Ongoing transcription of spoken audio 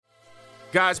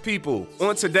Guys, people,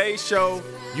 on today's show,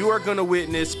 you are going to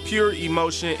witness pure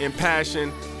emotion and passion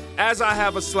as I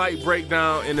have a slight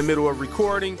breakdown in the middle of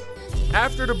recording.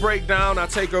 After the breakdown, I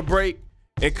take a break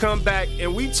and come back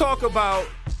and we talk about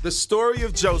the story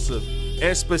of Joseph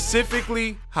and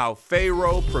specifically how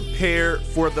Pharaoh prepared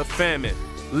for the famine.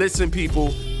 Listen,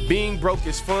 people, being broke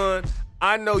is fun.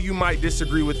 I know you might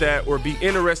disagree with that or be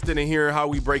interested in hearing how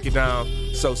we break it down.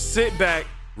 So sit back,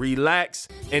 relax,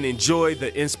 and enjoy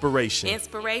the inspiration.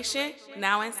 Inspiration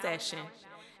now in session.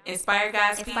 Inspire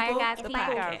God's People, the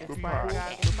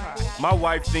podcast. My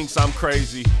wife thinks I'm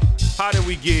crazy. How did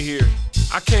we get here?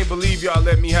 I can't believe y'all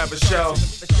let me have a show.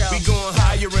 We going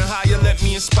higher and higher, let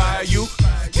me inspire you.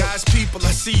 God's people,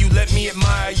 I see you, let me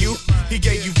admire you. He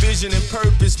gave you vision and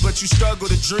purpose, but you struggle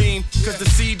to dream. Cause the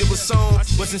seed that was sown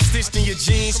wasn't stitched in your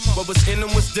jeans. What was in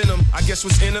them was denim, I guess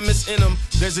what's in them is in them.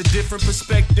 There's a different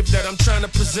perspective that I'm trying to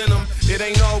present them. It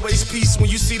ain't always peace when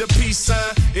you see the peace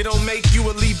sign. It don't make you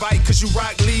a Levite cause you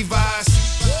rock Levi's.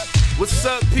 What's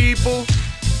up, people?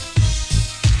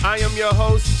 I am your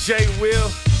host, Jay Will,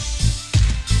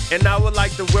 and I would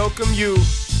like to welcome you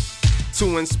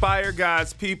to Inspire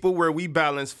God's People, where we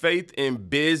balance faith and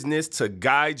business to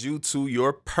guide you to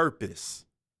your purpose.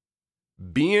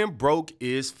 Being broke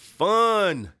is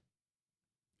fun.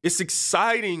 It's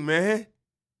exciting, man.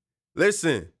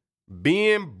 Listen,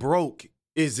 being broke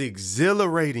is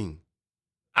exhilarating.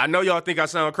 I know y'all think I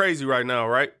sound crazy right now,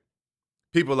 right?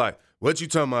 People like, what you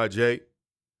talking about, Jay?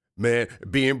 Man,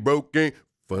 being broke ain't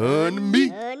fun to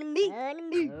me.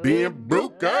 Being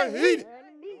broke, I hate it.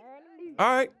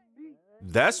 All right,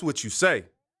 that's what you say.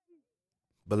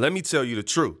 But let me tell you the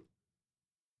truth.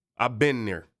 I've been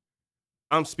there.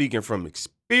 I'm speaking from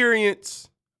experience.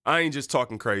 I ain't just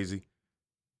talking crazy.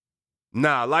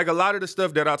 Nah, like a lot of the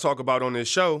stuff that I talk about on this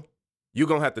show, you're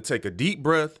going to have to take a deep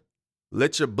breath,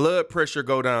 let your blood pressure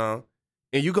go down,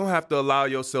 and you're going to have to allow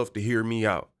yourself to hear me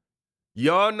out.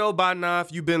 Y'all know by now,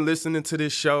 if you've been listening to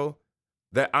this show,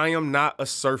 that I am not a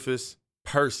surface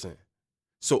person.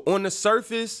 So on the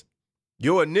surface,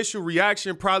 your initial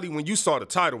reaction probably when you saw the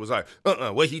title was like,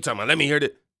 what he talking about? Let me hear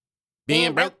that.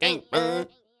 Being broke ain't fun.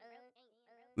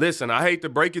 Listen, I hate to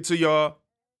break it to y'all,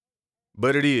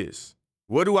 but it is.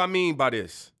 What do I mean by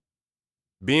this?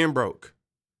 Being broke.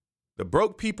 The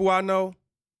broke people I know,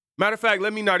 matter of fact,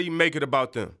 let me not even make it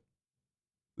about them.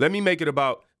 Let me make it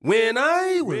about when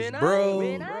I was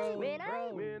broke.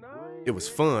 It was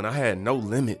fun. I had no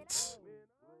limits.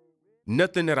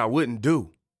 Nothing that I wouldn't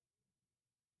do.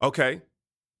 Okay.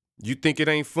 You think it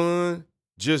ain't fun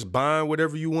just buying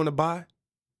whatever you want to buy?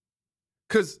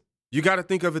 Because you got to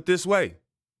think of it this way.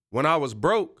 When I was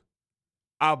broke,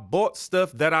 I bought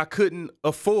stuff that I couldn't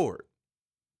afford.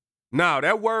 Now,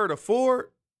 that word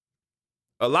afford,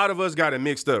 a lot of us got it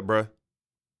mixed up, bruh.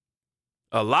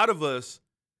 A lot of us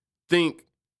think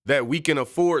that we can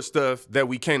afford stuff that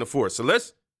we can't afford. So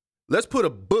let's put a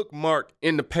bookmark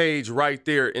in the page right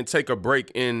there and take a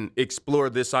break and explore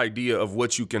this idea of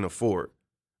what you can afford.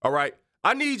 All right.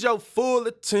 I need your full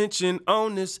attention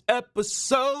on this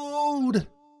episode.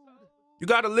 You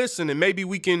got to listen and maybe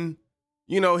we can,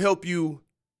 help you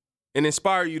and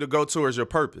inspire you to go towards your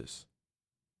purpose.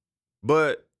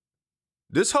 But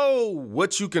this whole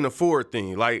what you can afford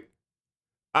thing, like,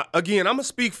 I'm going to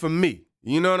speak for me.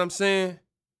 You know what I'm saying?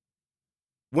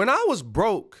 When I was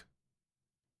broke,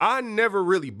 I never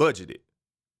really budgeted.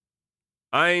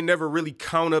 I ain't never really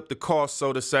count up the cost,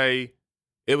 so to say.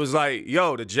 It was like,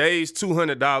 yo, the J's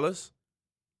 $200.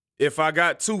 If I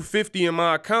got $250 in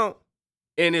my account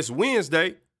and it's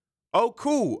Wednesday, oh,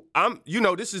 cool.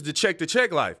 This is the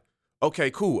check life.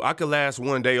 Okay, cool. I could last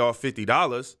one day off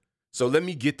 $50. So let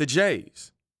me get the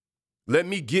J's. Let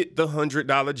me get the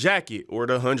 $100 jacket or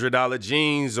the $100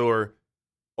 jeans or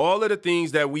all of the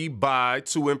things that we buy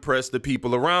to impress the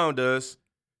people around us.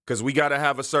 Because we got to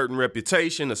have a certain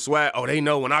reputation, a swag. Oh, they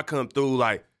know when I come through,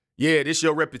 like, yeah, this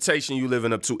your reputation you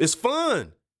living up to. It's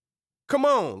fun. Come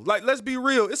on. Like, let's be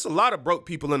real. It's a lot of broke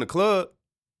people in the club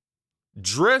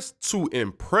dressed to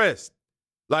impress.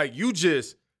 Like,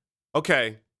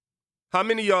 okay. How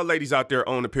many of y'all ladies out there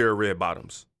own a pair of red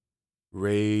bottoms?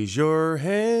 Raise your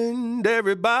hand,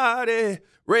 everybody.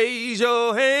 Raise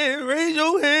your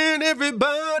hand,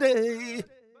 everybody.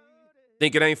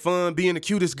 Think it ain't fun being the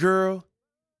cutest girl?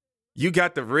 You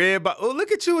got the red bottom. Oh,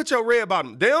 look at you with your red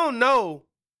bottom. They don't know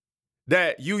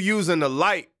that you using the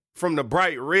light from the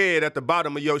bright red at the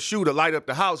bottom of your shoe to light up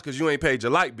the house because you ain't paid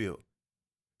your light bill.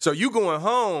 So you going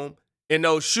home and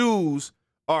those shoes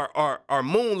are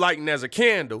moonlighting as a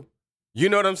candle. You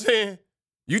know what I'm saying?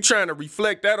 You trying to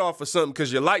reflect that off of something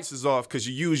because your lights is off because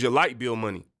you use your light bill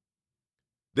money.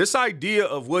 This idea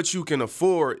of what you can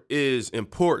afford is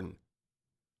important.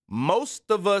 Most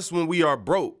of us, when we are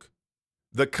broke,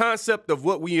 the concept of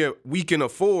what we can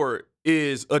afford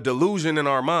is a delusion in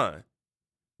our mind.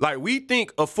 Like, we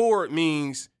think afford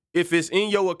means if it's in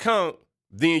your account,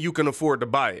 then you can afford to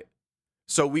buy it.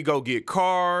 So we go get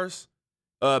cars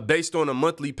based on a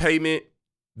monthly payment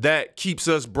that keeps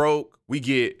us broke. We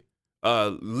get a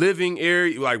living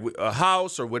area, like a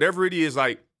house or whatever it is.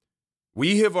 Like,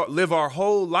 we live our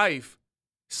whole life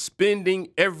spending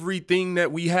everything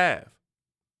that we have.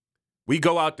 We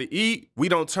go out to eat. We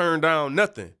don't turn down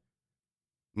nothing.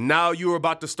 Now you're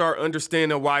about to start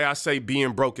understanding why I say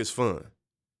being broke is fun.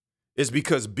 It's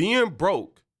because being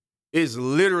broke is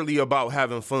literally about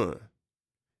having fun.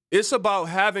 It's about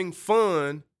having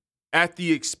fun at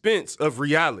the expense of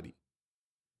reality.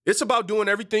 It's about doing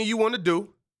everything you want to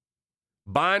do,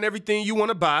 buying everything you want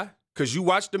to buy, because you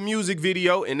watch the music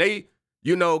video and they,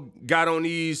 got on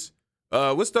these,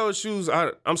 what's those shoes?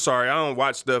 I'm sorry, I don't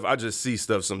watch stuff. I just see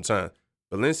stuff sometimes.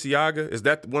 Balenciaga, is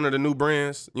that one of the new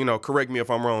brands? Correct me if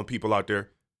I'm wrong, people out there.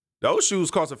 Those shoes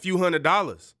cost a few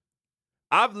 $100s.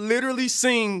 I've literally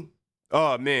seen,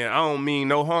 oh man, I don't mean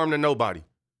no harm to nobody.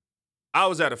 I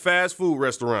was at a fast food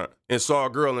restaurant and saw a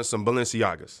girl in some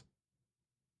Balenciagas.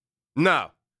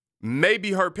 Now,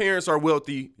 maybe her parents are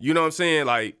wealthy. You know what I'm saying?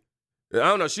 Like, I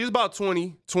don't know. She's about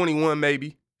 20, 21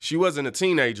 maybe. She wasn't a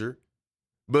teenager.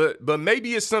 But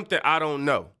maybe it's something I don't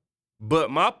know. But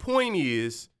my point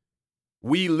is,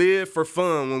 we live for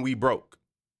fun when we broke.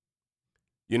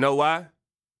 You know why?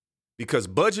 Because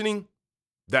budgeting,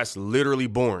 that's literally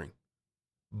boring.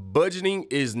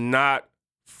 Budgeting is not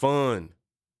fun.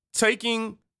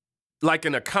 Taking like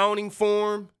an accounting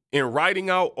form and writing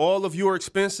out all of your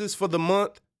expenses for the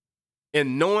month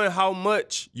and knowing how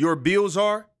much your bills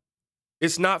are,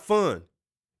 it's not fun.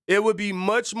 It would be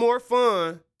much more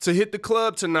fun to hit the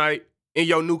club tonight in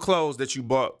your new clothes that you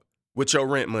bought with your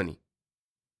rent money.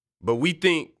 But we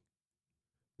think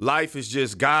life is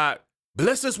just God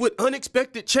bless us with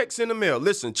unexpected checks in the mail.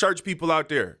 Listen, church people out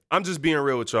there, I'm just being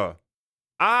real with y'all.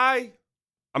 I'm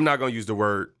not going to use the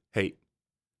word hate.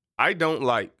 I don't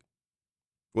like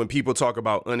when people talk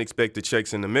about unexpected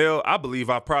checks in the mail. I believe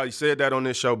I probably said that on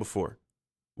this show before.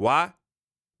 Why?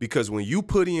 Because when you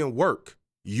put in work,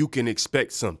 you can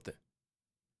expect something.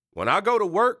 When I go to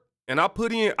work and I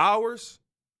put in hours,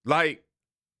 like,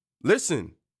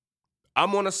 listen,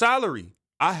 I'm on a salary.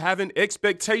 I have an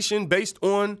expectation based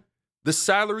on the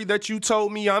salary that you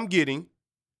told me I'm getting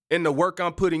and the work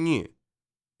I'm putting in.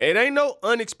 It ain't no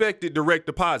unexpected direct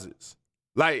deposits.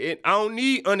 I don't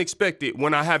need unexpected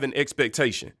when I have an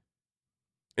expectation.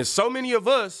 And so many of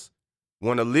us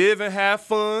want to live and have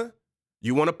fun.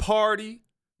 You want to party.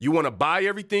 You want to buy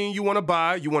everything you want to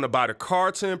buy. You want to buy the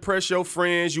car to impress your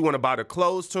friends. You want to buy the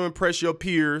clothes to impress your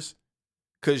peers.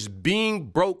 Because being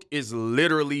broke is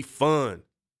literally fun.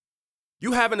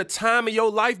 You having a time of your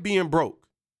life being broke.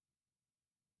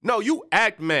 No, you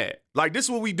act mad. Like, this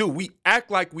is what we do. We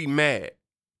act like we mad.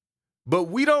 But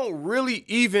we don't really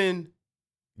even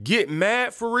get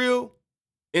mad for real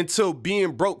until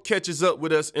being broke catches up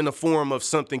with us in the form of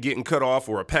something getting cut off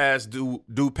or a past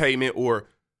due payment or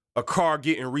a car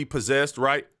getting repossessed,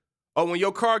 right? Oh, when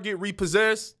your car get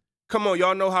repossessed, come on,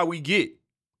 y'all know how we get.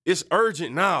 It's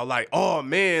urgent now. Like, oh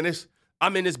man,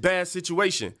 I'm in this bad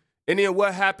situation. And then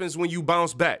what happens when you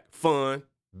bounce back? Fun.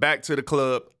 Back to the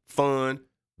club. Fun.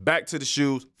 Back to the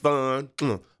shoes. Fun.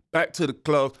 Back to the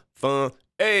clothes. Fun.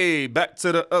 Hey, back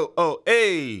to the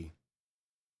hey.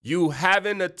 You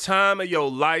having the time of your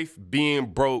life being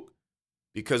broke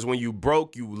because when you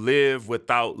broke, you live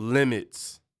without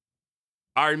limits.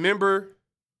 I remember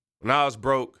when I was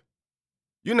broke,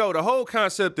 the whole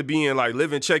concept of being like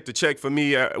living check to check for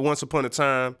me once upon a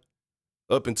time,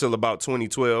 up until about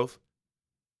 2012,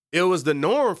 it was the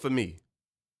norm for me.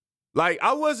 Like,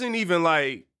 it wasn't even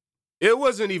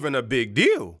a big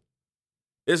deal.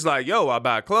 It's like, yo, I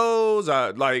buy clothes.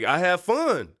 I have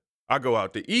fun. I go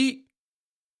out to eat.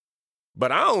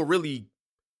 But I don't really,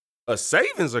 a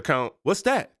savings account, what's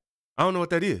that? I don't know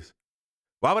what that is.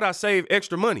 Why would I save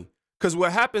extra money? Because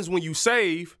what happens when you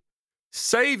save,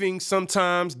 saving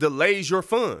sometimes delays your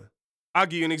fun. I'll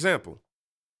give you an example.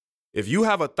 If you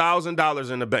have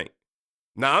 $1,000 in the bank,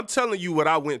 now I'm telling you what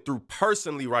I went through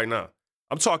personally right now.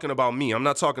 I'm talking about me. I'm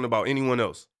not talking about anyone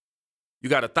else. You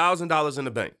got $1,000 in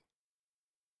the bank.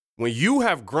 When you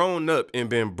have grown up and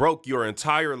been broke your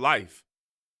entire life,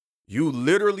 you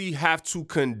literally have to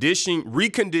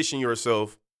recondition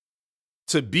yourself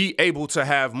to be able to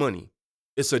have money.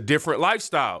 It's a different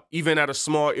lifestyle, even at a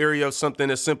small area of something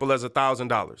as simple as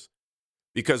 $1,000.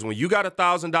 Because when you got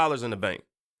 $1,000 in the bank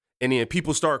And then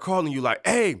people start calling you like,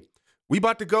 hey, we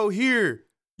about to go here.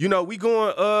 You know, we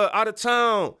going out of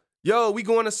town. Yo, we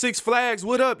going to Six Flags.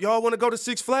 What up? Y'all want to go to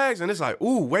Six Flags? And it's like,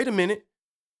 ooh, wait a minute.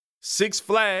 Six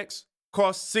Flags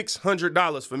cost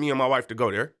 $600 for me and my wife to go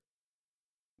there.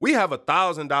 We have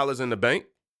 $1,000 in the bank.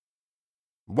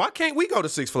 Why can't we go to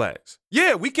Six Flags?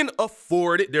 Yeah, we can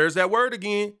afford it. There's that word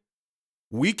again.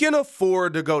 We can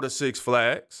afford to go to Six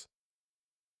Flags.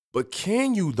 But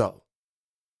can you though?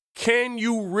 Can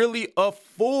you really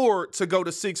afford to go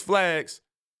to Six Flags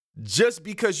just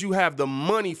because you have the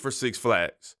money for Six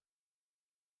Flags?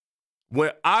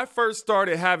 When I first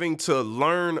started having to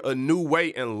learn a new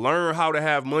way and learn how to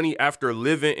have money after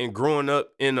living and growing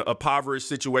up in a impoverished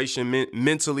situation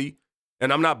mentally,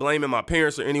 and I'm not blaming my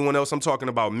parents or anyone else, I'm talking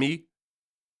about me,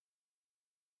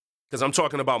 because I'm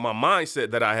talking about my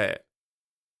mindset that I had.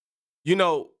 You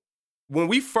know, when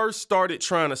we first started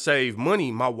trying to save money,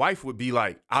 my wife would be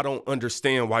like, I don't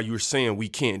understand why you're saying we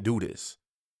can't do this.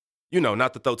 You know,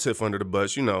 not to throw Tiff under the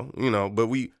bus, you know, but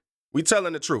we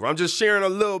telling the truth. I'm just sharing a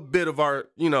little bit of our,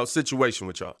 situation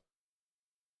with y'all.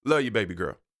 Love you, baby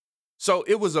girl. So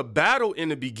it was a battle in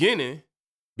the beginning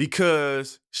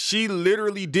because she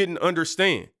literally didn't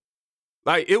understand.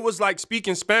 Like, it was like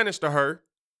speaking Spanish to her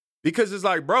because it's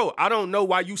like, bro, I don't know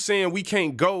why you saying we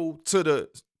can't go to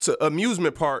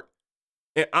amusement park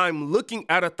and I'm looking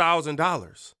at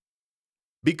 $1,000.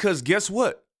 Because guess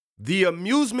what? The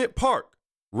amusement park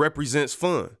represents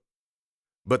fun.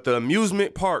 But the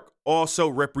amusement park also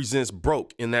represents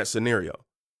broke in that scenario.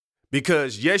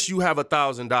 Because yes, you have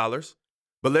 $1,000,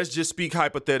 but let's just speak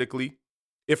hypothetically.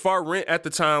 If our rent at the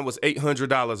time was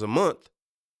 $800 a month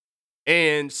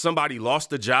and somebody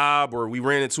lost a job or we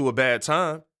ran into a bad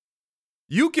time,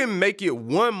 you can make it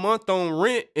 1 month on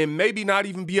rent and maybe not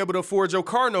even be able to afford your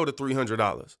car note of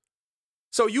 $300.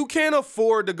 So you can't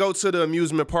afford to go to the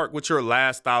amusement park with your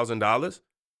last $1,000.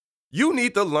 You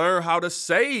need to learn how to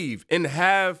save and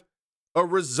have a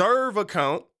reserve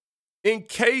account in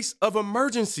case of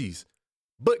emergencies.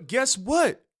 But guess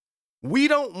what? We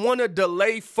don't want to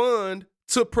delay fund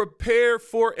to prepare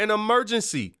for an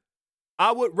emergency.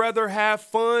 I would rather have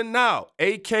fun now,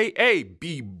 AKA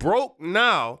be broke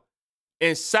now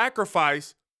and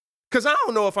sacrifice, because I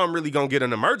don't know if I'm really going to get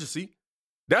an emergency.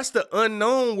 That's the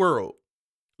unknown world.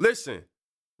 Listen,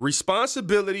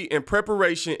 responsibility and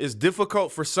preparation is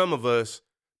difficult for some of us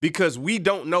because we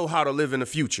don't know how to live in the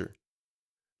future.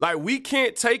 Like, we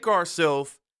can't take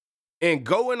ourselves and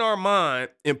go in our mind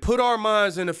and put our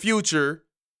minds in the future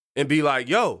and be like,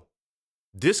 yo,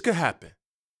 this could happen.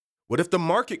 What if the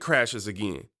market crashes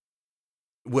again?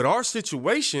 With our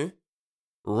situation,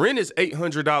 rent is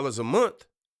 $800 a month.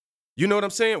 You know what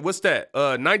I'm saying? What's that?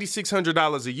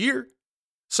 $9,600 a year.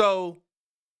 So,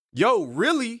 yo,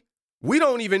 really, we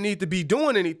don't even need to be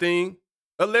doing anything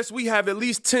unless we have at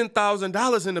least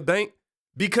 $10,000 in the bank.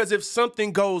 Because if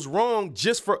something goes wrong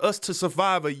just for us to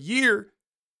survive a year,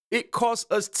 it costs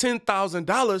us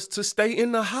 $10,000 to stay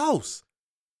in the house.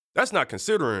 That's not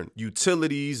considering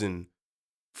utilities and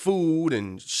food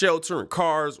and shelter and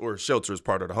cars, or shelter is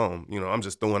part of the home. I'm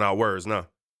just throwing out words now.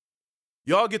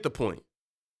 Y'all get the point.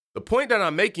 The point that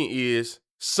I'm making is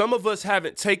some of us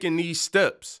haven't taken these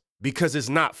steps because it's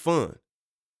not fun.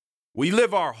 We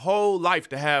live our whole life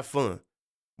to have fun.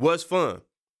 What's fun?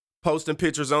 Posting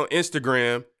pictures on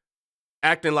Instagram,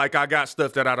 acting like I got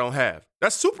stuff that I don't have.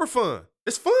 That's super fun.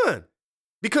 It's fun.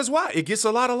 Because why? It gets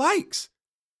a lot of likes.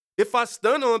 If I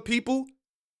stun on people,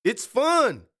 it's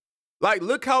fun. Like,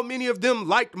 look how many of them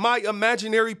liked my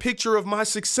imaginary picture of my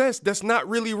success that's not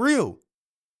really real.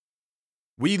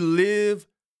 We live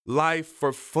life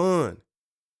for fun.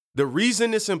 The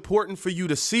reason it's important for you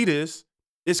to see this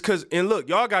is because, and look,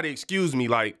 y'all got to excuse me.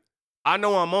 Like, I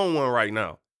know I'm on one right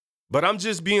now, but I'm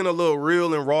just being a little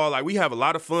real and raw. Like, we have a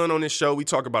lot of fun on this show. We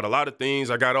talk about a lot of things.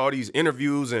 I got all these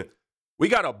interviews and we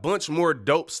got a bunch more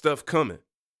dope stuff coming.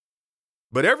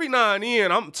 But every now and then,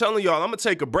 I'm telling y'all, I'm going to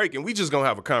take a break and we just going to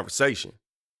have a conversation.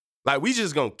 Like, we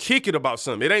just going to kick it about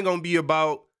something. It ain't going to be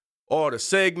about all the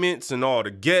segments and all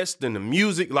the guests and the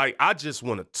music. Like, I just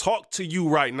want to talk to you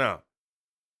right now.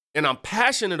 And I'm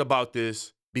passionate about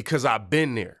this because I've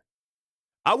been there.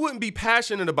 I wouldn't be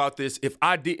passionate about this if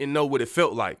I didn't know what it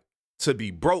felt like to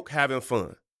be broke having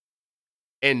fun.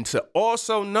 And to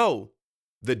also know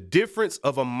the difference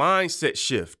of a mindset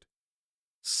shift.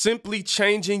 Simply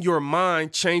changing your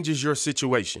mind changes your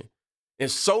situation.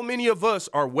 And so many of us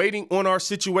are waiting on our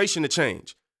situation to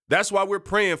change. That's why we're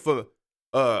praying for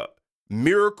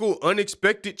miracle,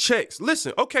 unexpected checks.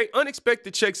 Listen, okay,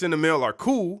 unexpected checks in the mail are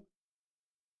cool,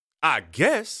 I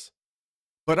guess,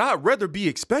 but I'd rather be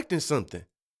expecting something.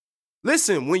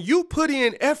 Listen, when you put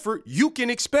in effort, you can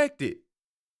expect it.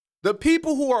 The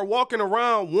people who are walking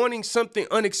around wanting something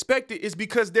unexpected is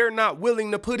because they're not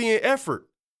willing to put in effort.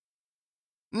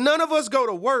 None of us go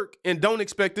to work and don't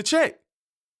expect a check.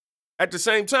 At the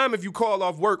same time, if you call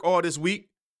off work all this week,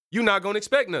 you're not going to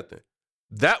expect nothing.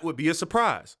 That would be a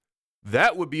surprise.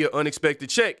 That would be an unexpected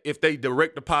check if they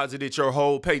direct deposited your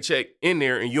whole paycheck in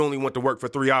there and you only went to work for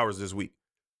 3 hours this week.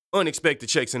 Unexpected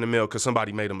checks in the mail because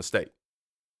somebody made a mistake.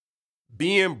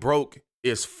 Being broke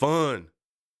is fun.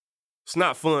 It's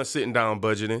not fun sitting down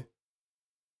budgeting.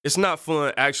 It's not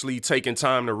fun actually taking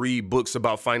time to read books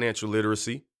about financial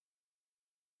literacy.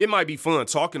 It might be fun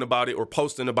talking about it or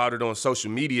posting about it on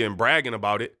social media and bragging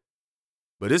about it,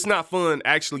 but it's not fun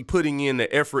actually putting in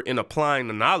the effort and applying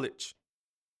the knowledge.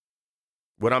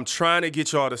 What I'm trying to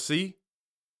get y'all to see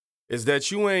is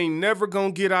that you ain't never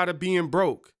gonna get out of being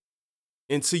broke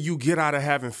until you get out of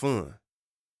having fun.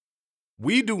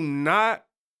 We do not,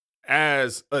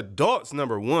 as adults,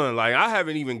 number one, like I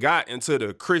haven't even got into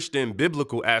the Christian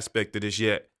biblical aspect of this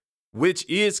yet, which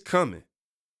is coming.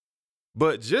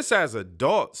 But just as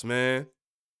adults, man,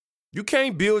 you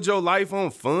can't build your life on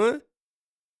fun.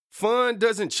 Fun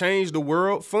doesn't change the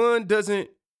world. Fun doesn't,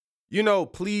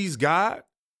 please God.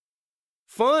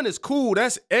 Fun is cool.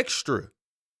 That's extra.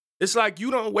 It's like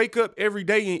you don't wake up every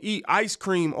day and eat ice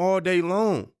cream all day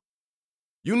long.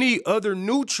 You need other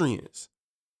nutrients.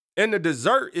 And the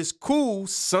dessert is cool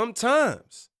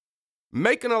sometimes.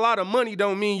 Making a lot of money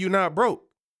don't mean you're not broke.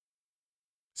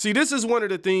 See, this is one of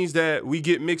the things that we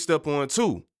get mixed up on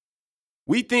too.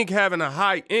 We think having a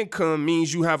high income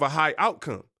means you have a high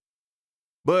outcome.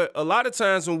 But a lot of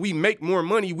times when we make more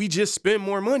money, we just spend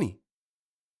more money.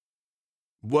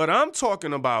 What I'm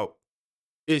talking about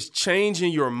is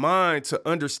changing your mind to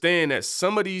understand that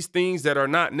some of these things that are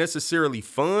not necessarily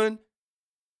fun,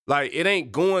 like it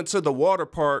ain't going to the water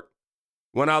park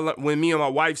when me and my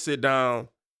wife sit down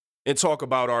and talk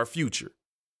about our future.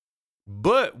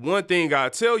 But one thing I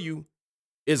tell you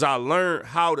is I learned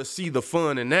how to see the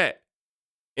fun in that.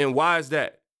 And why is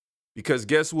that? Because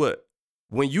guess what?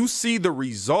 When you see the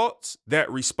results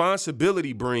that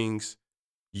responsibility brings,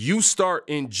 you start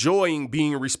enjoying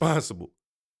being responsible.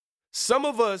 Some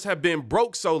of us have been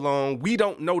broke so long, we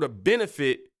don't know the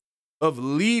benefit of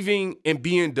leaving and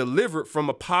being delivered from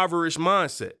a impoverished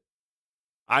mindset.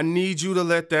 I need you to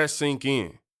let that sink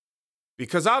in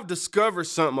because I've discovered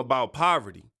something about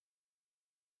poverty.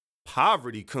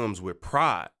 Poverty comes with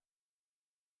pride.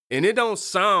 And it don't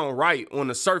sound right on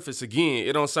the surface again.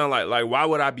 It don't sound like why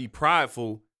would I be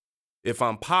prideful if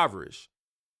I'm impoverished?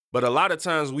 But a lot of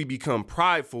times we become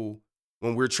prideful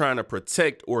when we're trying to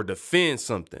protect or defend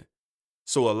something.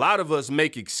 So a lot of us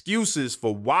make excuses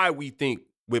for why we think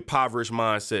with impoverished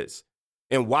mindsets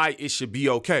and why it should be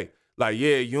okay. Like,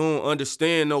 yeah, you don't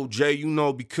understand, no, Jay,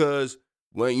 because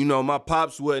when, my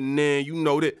pops wasn't there,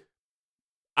 that.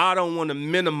 I don't want to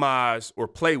minimize or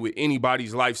play with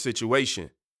anybody's life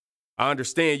situation. I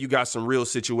understand you got some real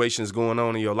situations going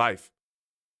on in your life,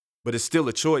 but it's still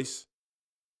a choice.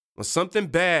 When something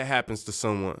bad happens to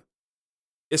someone,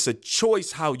 it's a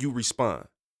choice how you respond.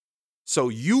 So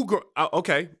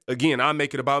again, I'll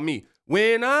make it about me.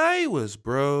 When I was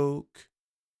broke,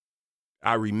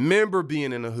 I remember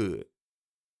being in the hood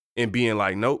and being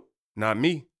like, nope, not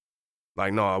me.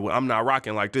 Like, no, I'm not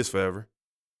rocking like this forever.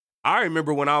 I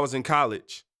remember when I was in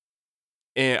college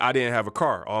and I didn't have a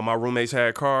car. All my roommates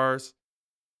had cars.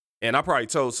 And I probably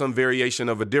told some variation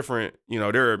of a different,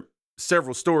 there are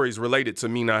several stories related to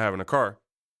me not having a car.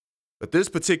 But this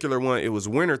particular one, it was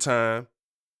wintertime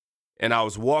and I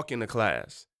was walking to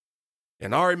class.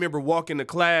 And I remember walking to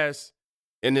class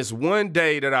and this one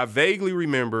day that I vaguely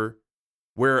remember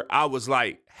where I was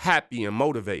like happy and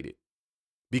motivated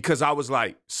because I was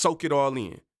like, soak it all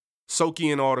in, soak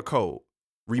in all the cold.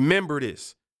 Remember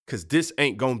this, because this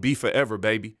ain't going to be forever,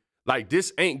 baby. Like,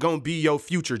 this ain't going to be your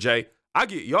future, Jay.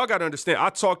 Y'all got to understand, I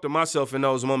talk to myself in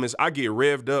those moments. I get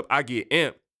revved up. I get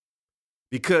amped.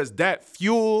 Because that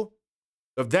fuel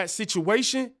of that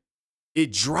situation,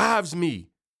 it drives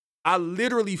me. I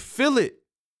literally feel it.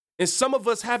 And some of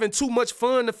us having too much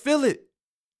fun to feel it.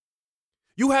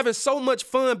 You having so much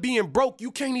fun being broke,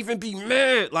 you can't even be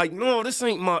mad. Like, no,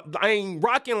 I ain't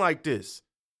rocking like this.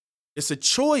 It's a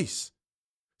choice.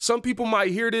 Some people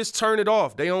might hear this, turn it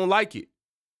off. They don't like it.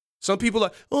 Some people are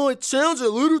like, oh, it sounds a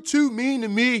little too mean to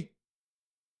me.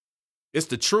 It's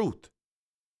the truth.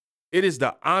 It is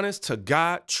the honest to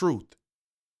God truth.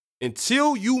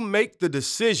 Until you make the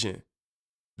decision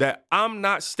that I'm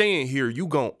not staying here, you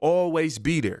gonna always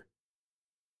be there.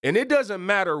 And it doesn't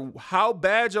matter how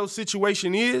bad your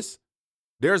situation is,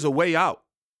 there's a way out.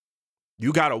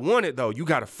 You got to want it, though. You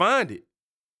got to find it.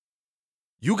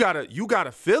 You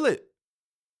gotta feel it.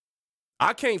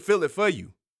 I can't feel it for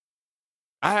you.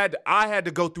 I had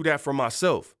to go through that for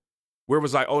myself, where it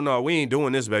was like, oh no, we ain't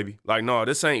doing this, baby. Like, no,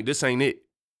 this ain't it.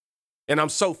 And I'm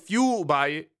so fueled by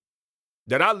it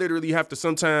that I literally have to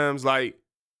sometimes like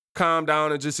calm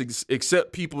down and just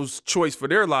accept people's choice for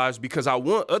their lives, because I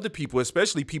want other people,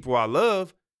 especially people I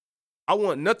love, I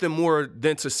want nothing more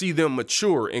than to see them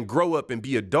mature and grow up and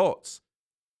be adults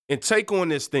and take on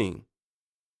this thing.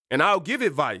 And I'll give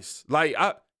advice. Like,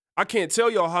 I can't tell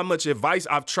y'all how much advice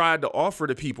I've tried to offer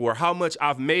to people, or how much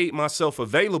I've made myself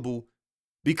available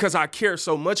because I care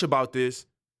so much about this.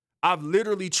 I've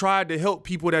literally tried to help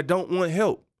people that don't want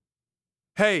help.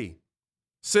 Hey,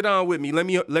 sit down with me. Let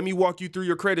me walk you through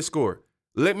your credit score.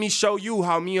 Let me show you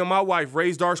how me and my wife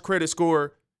raised our credit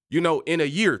score, in a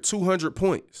year, 200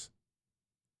 points.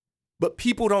 But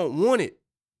people don't want it.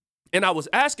 And I was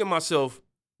asking myself,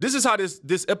 this is how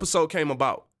this episode came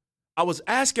about. I was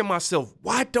asking myself,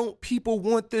 why don't people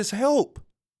want this help?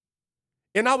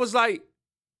 And I was like,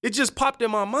 it just popped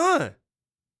in my mind.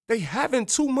 They having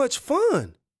too much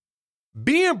fun.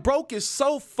 Being broke is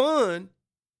so fun.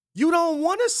 You don't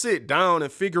want to sit down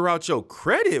and figure out your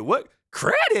credit. What?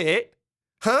 Credit?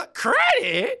 Huh?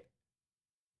 Credit?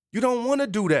 You don't want to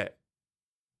do that.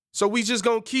 So we just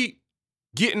going to keep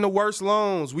getting the worst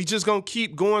loans. We just going to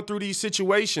keep going through these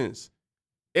situations.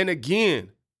 And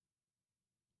again,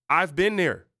 I've been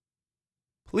there.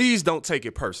 Please don't take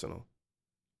it personal.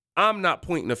 I'm not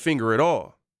pointing a finger at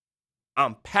all.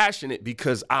 I'm passionate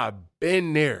because I've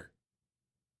been there.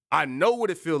 I know what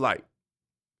it feels like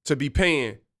to be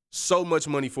paying so much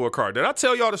money for a car. Did I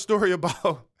tell y'all the story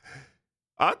about,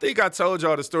 I think I told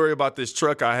y'all the story about this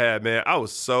truck I had, man. I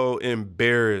was so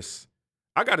embarrassed.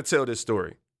 I got to tell this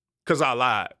story because I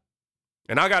lied.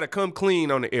 And I got to come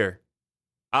clean on the air.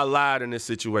 I lied in this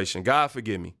situation. God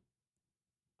forgive me.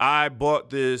 I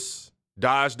bought this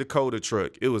Dodge Dakota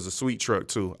truck. It was a sweet truck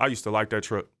too. I used to like that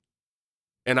truck.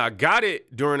 And I got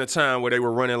it during a time where they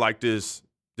were running like this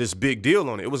big deal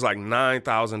on it. It was like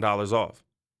 $9,000 off.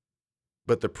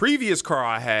 But the previous car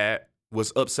I had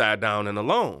was upside down in a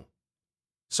loan.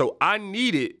 So I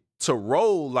needed to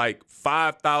roll like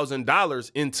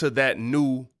 $5,000 into that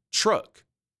new truck.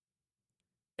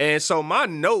 And so my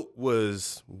note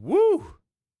was, woo,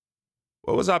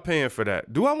 what was I paying for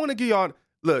that? Do I want to give y'all...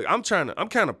 Look, I'm kind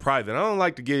of private. I don't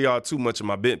like to give y'all too much of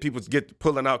my business. People get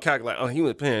pulling out calculating, oh, he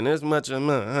was paying this much a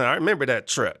month. I remember that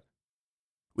truck.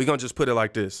 We're going to just put it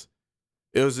like this.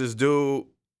 It was this dude,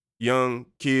 young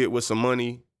kid with some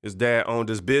money. His dad owned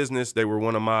his business. They were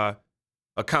one of my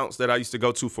accounts that I used to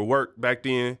go to for work back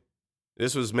then.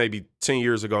 This was maybe 10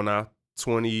 years ago now,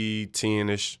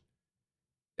 2010-ish.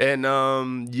 And,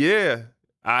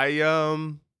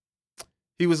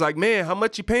 he was like, man, how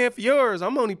much you paying for yours?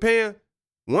 I'm only paying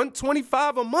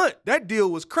 $125 a month. That deal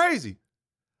was crazy.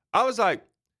 I was like,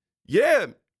 yeah,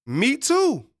 me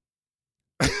too.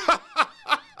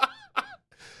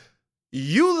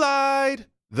 You lied.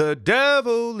 The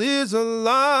devil is a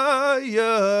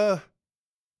liar.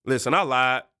 Listen, I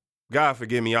lied. God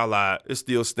forgive me, I lied. It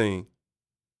still sting.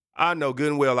 I know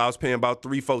good and well I was paying about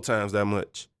 3-4 times that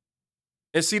much.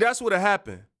 And see, that's what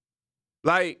happened.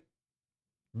 Like,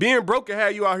 being broke can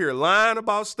have you out here lying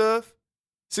about stuff.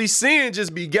 See, sin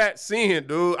just begat sin,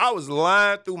 dude. I was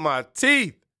lying through my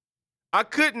teeth. I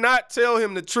could not tell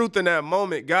him the truth in that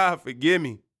moment. God forgive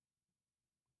me.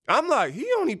 I'm like, he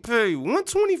only paid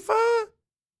 $125?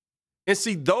 And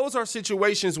see, those are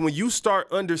situations when you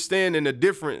start understanding the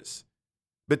difference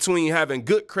between having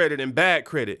good credit and bad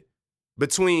credit,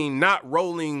 between not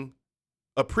rolling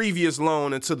a previous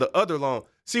loan into the other loan.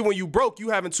 See, when you broke, you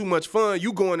having too much fun,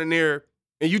 you going in there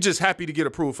and you just happy to get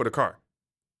approved for the car.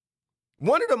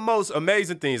 One of the most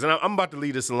amazing things, and I'm about to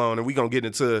leave this alone and we're going to get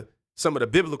into some of the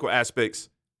biblical aspects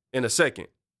in a second.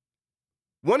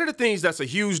 One of the things that's a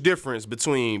huge difference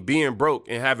between being broke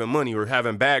and having money, or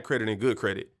having bad credit and good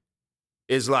credit,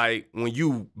 is like when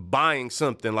you buying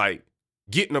something, like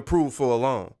getting approved for a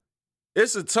loan.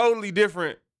 It's a totally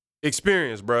different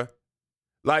experience, bruh.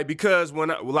 Like, because when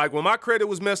my credit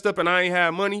was messed up and I ain't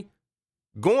had money,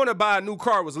 going to buy a new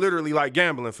car was literally like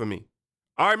gambling for me.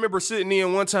 I remember sitting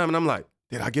in one time and I'm like,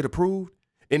 did I get approved?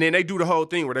 And then they do the whole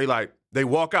thing where they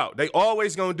walk out. They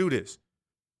always gonna do this.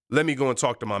 Let me go and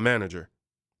talk to my manager.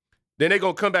 Then they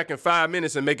gonna come back in 5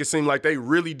 minutes and make it seem like they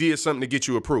really did something to get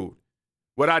you approved.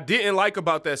 What I didn't like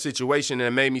about that situation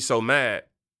and made me so mad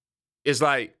is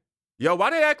like, yo, why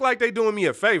they act like they doing me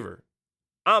a favor?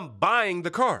 I'm buying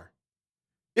the car.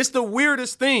 It's the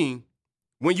weirdest thing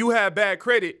when you have bad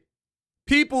credit.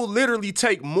 People literally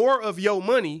take more of your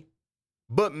money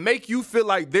but make you feel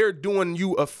like they're doing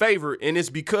you a favor, and it's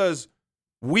because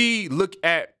we look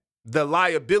at the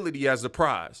liability as the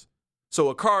prize. So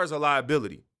a car is a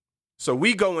liability. So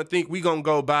we go and think we gonna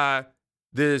go buy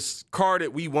this car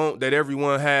that we want, that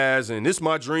everyone has, and it's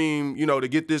my dream, to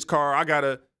get this car. I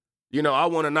gotta, I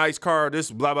want a nice car, this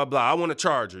blah, blah, blah. I want a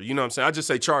Charger, you know what I'm saying? I just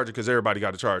say Charger because everybody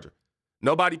got a Charger.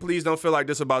 Nobody, please don't feel like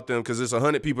this about them because there's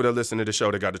 100 people that listen to the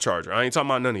show that got a Charger. I ain't talking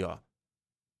about none of y'all.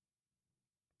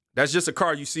 That's just a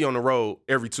car you see on the road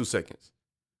every 2 seconds.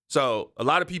 So a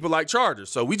lot of people like Chargers,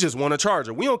 so we just want a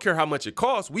Charger. We don't care how much it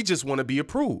costs. We just want to be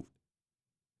approved.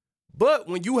 But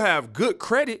when you have good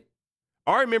credit,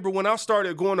 I remember when I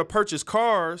started going to purchase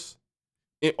cars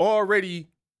and already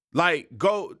I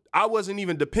wasn't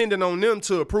even dependent on them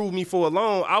to approve me for a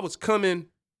loan. I was coming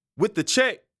with the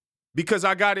check because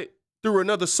I got it through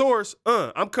another source.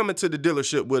 I'm coming to the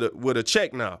dealership with a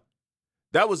check now.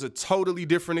 That was a totally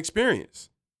different experience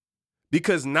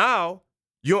because now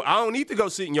I don't need to go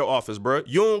sit in your office, bro.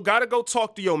 You don't got to go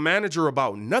talk to your manager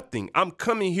about nothing. I'm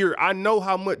coming here. I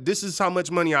know this is how much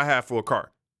money I have for a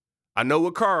car. I know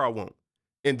what car I want.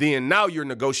 And then now you're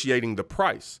negotiating the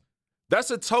price. That's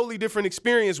a totally different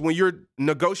experience when you're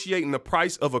negotiating the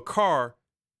price of a car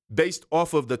based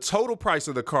off of the total price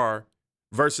of the car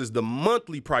versus the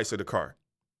monthly price of the car.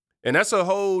 And that's a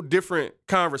whole different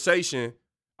conversation.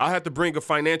 I'll have to bring a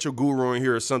financial guru in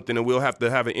here or something, and we'll have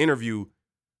to have an interview.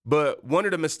 But one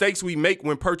of the mistakes we make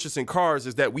when purchasing cars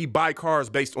is that we buy cars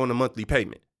based on a monthly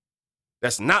payment.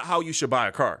 That's not how you should buy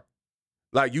a car.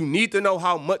 Like, you need to know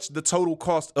how much the total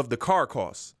cost of the car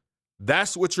costs.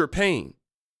 That's what you're paying.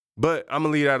 But I'm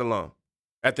going to leave that alone.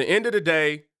 At the end of the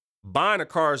day, buying a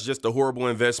car is just a horrible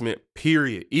investment,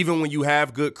 period. Even when you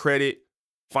have good credit,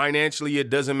 financially, it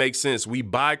doesn't make sense. We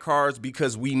buy cars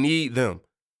because we need them.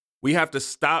 We have to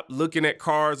stop looking at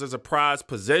cars as a prized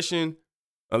possession,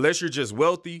 unless you're just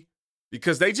wealthy,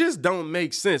 because they just don't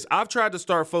make sense. I've tried to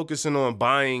start focusing on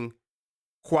buying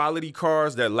quality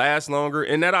cars that last longer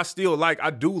and that I still like. I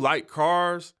do like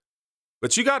cars,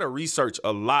 but you got to research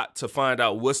a lot to find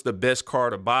out what's the best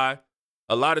car to buy.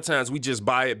 A lot of times we just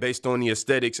buy it based on the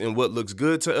aesthetics and what looks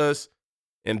good to us,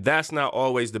 and that's not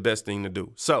always the best thing to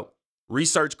do. So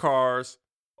research cars,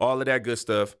 all of that good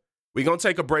stuff. We're going to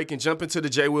take a break and jump into the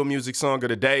J. Will Music Song of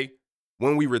the Day.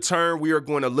 When we return, we are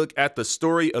going to look at the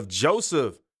story of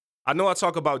Joseph. I know I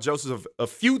talk about Joseph a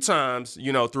few times,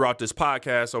 throughout this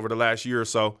podcast over the last year or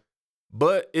so,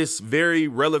 but it's very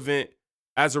relevant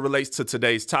as it relates to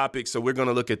today's topic. So we're going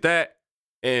to look at that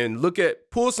and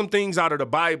pull some things out of the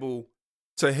Bible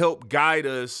to help guide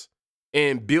us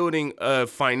in building a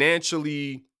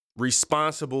financially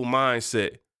responsible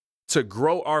mindset to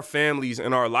grow our families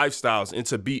and our lifestyles and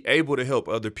to be able to help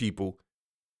other people.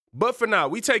 But for now,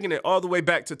 we taking it all the way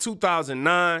back to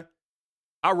 2009.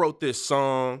 I wrote this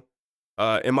song,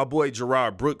 and my boy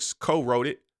Gerard Brooks co-wrote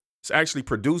it. It's actually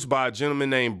produced by a gentleman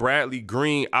named Bradley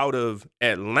Green out of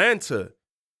Atlanta.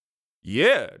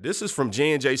 Yeah, this is from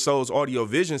J&J Soul's Audio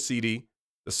Vision CD.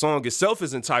 The song itself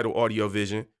is entitled Audio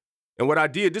Vision. And what I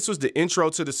did, this was the intro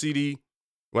to the CD.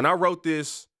 When I wrote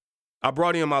this, I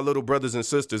brought in my little brothers and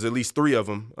sisters, at least 3 of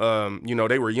them.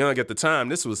 They were young at the time.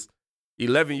 This was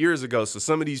 11 years ago. So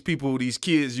some of these people, these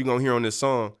kids you're going to hear on this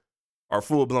song are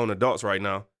full-blown adults right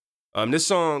now. This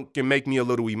song can make me a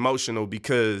little emotional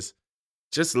because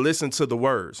just listen to the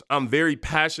words. I'm very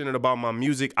passionate about my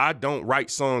music. I don't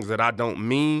write songs that I don't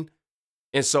mean.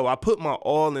 And so I put my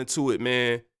all into it,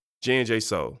 man. J&J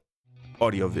Soul,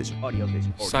 Audio Vision. Audio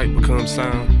Vision. Sight becomes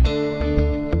sound,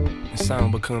 and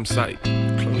sound becomes sight.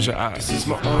 Close your eyes. This is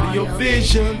my audio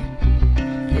vision.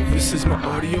 This is my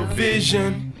audio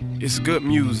vision. It's good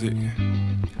music.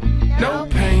 No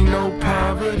pain, no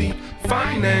poverty.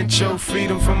 Financial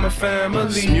freedom from my family.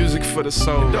 It's music for the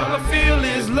soul. And all I feel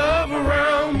is love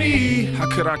around me. How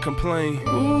could I complain?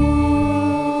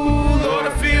 Ooh, Lord,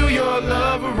 I feel your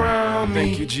love around me.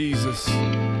 Thank you, Jesus.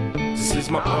 This is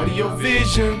my audio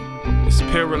vision. It's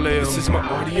parallel. This is my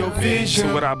audio vision.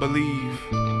 To what I believe.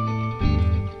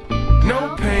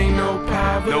 No pain, no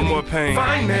poverty. No more pain.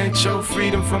 Financial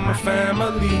freedom from my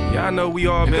family. Yeah, I know we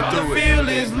all been through it. All I feel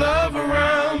is love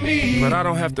around me. But I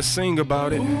don't have to sing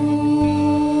about it.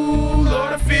 Ooh,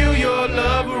 Lord, I feel your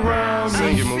love around me.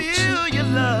 Sing it, Mooch. I feel your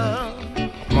love.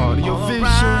 Audio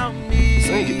vision. Me.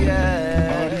 Sing it.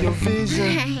 Yeah. Audio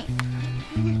vision.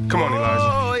 Come on, Elijah.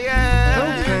 Oh, yeah.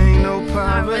 No pain, no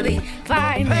poverty.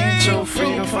 Financial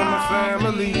freedom from my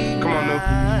family. Come on, no.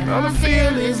 All I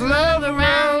feel is love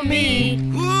around me.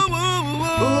 Ooh, ooh,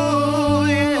 ooh,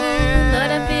 yeah.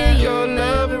 Lord, I feel your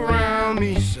love around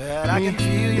me. Said I can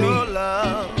feel your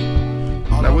love.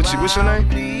 Now, what's your name?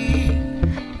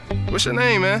 What's your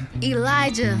name, man?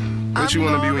 Elijah. What you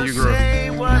want to be when you grow up?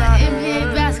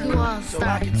 NBA basketball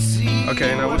star.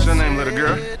 Okay, now what's your name, little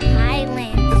girl?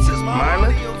 Mylan.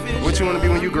 Mylan? What you want to be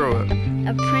when you grow up?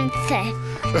 A princess.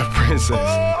 A princess.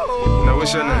 Now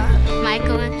what's your name?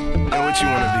 Michael. And what you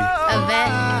want to be? A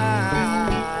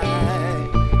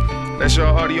vet. That's your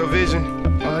audio vision?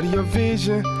 Audio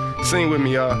vision. Sing with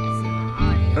me, y'all.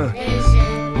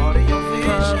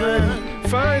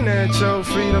 Financial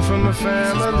freedom from the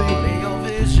family.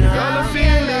 All I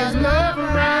feel is love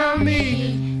around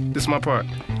me. This is my part.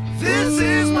 This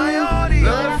is my audio.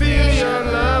 Love, feel your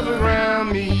love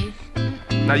around me.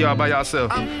 Now y'all by yourself.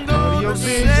 Audio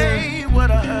vision. Say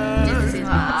what I heard. This is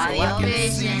my audio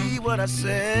vision. See what I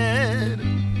said.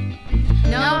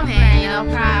 No pain, no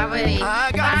poverty.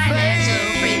 I got Financial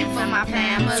faith freedom for my To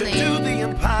family. do the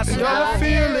impossible. All I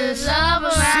feel is Love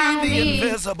around See the me.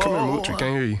 invisible. Come here, Moochie,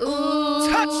 can't hear you.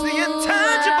 Ooh, Touch the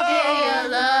intangible. I feel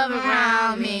your love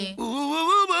around me. Ooh, ooh,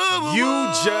 ooh, ooh, You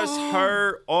ooh. just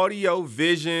heard Audio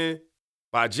Vision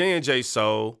by J&J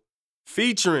Soul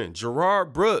featuring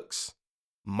Gerard Brooks,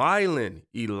 Mylan,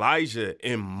 Elijah,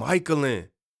 and Michaelin.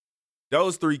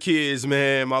 Those three kids,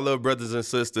 man, my little brothers and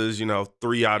sisters,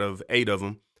 3 out of 8 of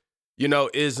them,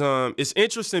 it's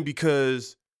interesting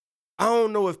because I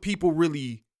don't know if people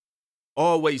really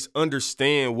always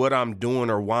understand what I'm doing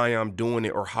or why I'm doing it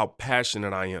or how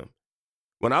passionate I am.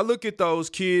 When I look at those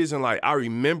kids and I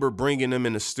remember bringing them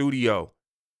in the studio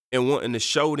and wanting to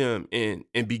show them and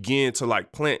begin to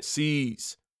plant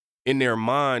seeds in their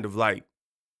mind of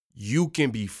you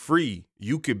can be free.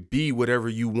 You could be whatever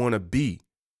you want to be.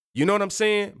 You know what I'm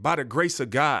saying? By the grace of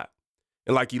God.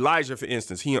 And Elijah, for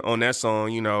instance, he on that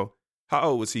song, how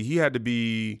old was he? He had to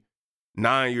be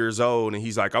 9 years old. And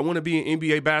he's like, I want to be an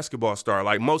NBA basketball star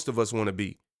like most of us want to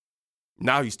be.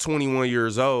 Now he's 21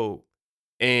 years old.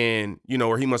 And,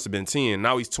 or he must have been 10.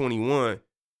 Now he's 21.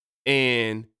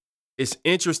 And it's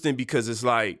interesting because it's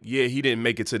he didn't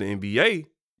make it to the NBA,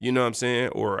 you know what I'm saying?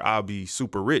 Or I'll be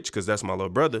super rich because that's my little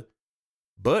brother.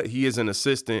 But he is an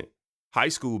assistant high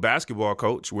school basketball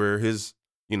coach where his,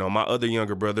 my other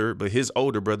younger brother, but his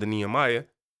older brother, Nehemiah,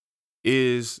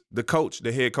 is the coach,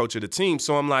 the head coach of the team.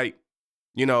 So I'm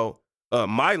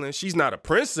Mylan, she's not a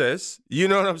princess, you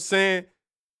know what I'm saying?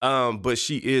 But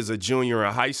she is a junior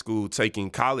in high school taking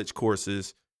college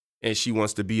courses, and she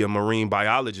wants to be a marine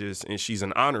biologist, and she's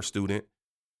an honor student.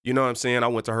 You know what I'm saying? I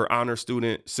went to her honor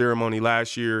student ceremony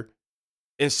last year.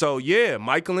 And so, yeah,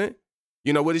 Michaelin,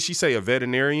 what did she say? A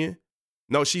veterinarian?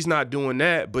 No, she's not doing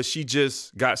that, but she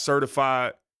just got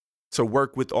certified to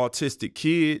work with autistic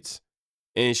kids.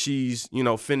 And she's,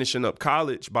 finishing up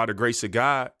college by the grace of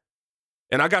God.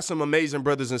 And I got some amazing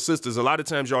brothers and sisters. A lot of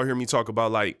times y'all hear me talk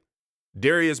about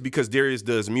Darius because Darius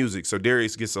does music. So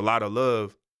Darius gets a lot of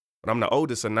love. But I'm the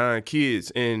oldest of 9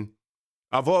 kids. And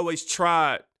I've always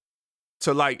tried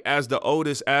to as the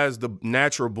oldest, as the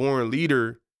natural born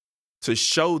leader, to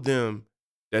show them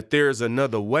that there's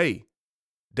another way.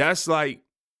 That's and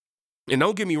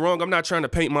don't get me wrong, I'm not trying to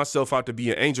paint myself out to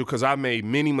be an angel because I've made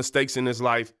many mistakes in this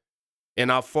life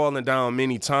and I've fallen down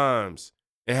many times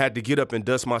and had to get up and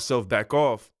dust myself back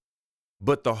off.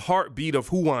 But the heartbeat of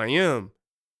who I am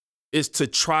is to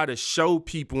try to show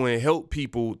people and help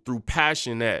people through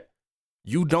passion that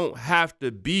you don't have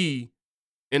to be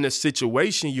in the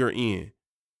situation you're in.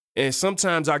 And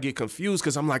sometimes I get confused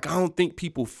because I'm I don't think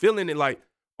people feeling it.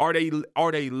 Are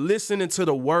they listening to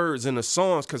the words in the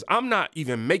songs? Because I'm not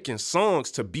even making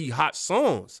songs to be hot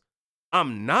songs.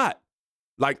 I'm not.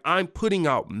 I'm putting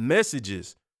out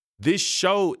messages. This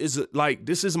show is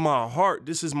this is my heart.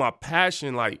 This is my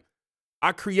passion.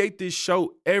 I create this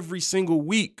show every single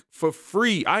week for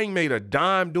free. I ain't made a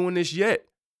dime doing this yet.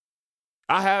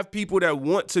 I have people that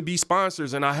want to be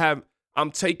sponsors and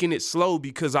I'm taking it slow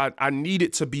because I need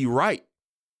it to be right.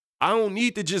 I don't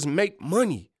need to just make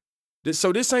money.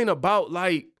 So this ain't about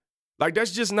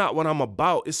that's just not what I'm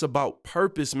about. It's about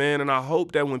purpose, man. And I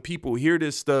hope that when people hear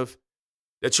this stuff,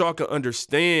 that y'all can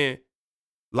understand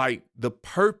the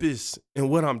purpose and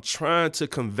what I'm trying to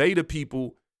convey to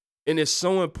people. And it's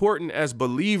so important as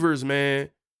believers, man,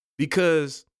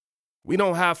 because we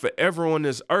don't have forever on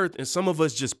this earth. And some of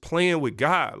us just playing with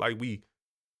God. We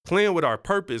playing with our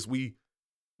purpose. We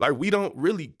don't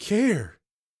really care.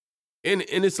 And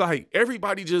it's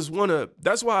everybody just want to,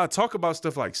 that's why I talk about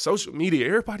stuff like social media.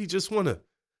 Everybody just want to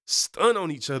stun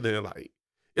on each other. And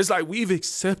it's we've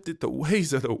accepted the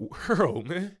ways of the world,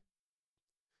 man.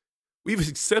 We've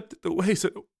accepted the ways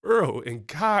of the world. And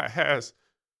God has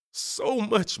so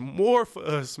much more for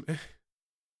us, man.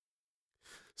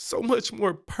 So much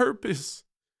more purpose.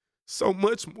 So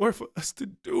much more for us to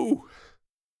do.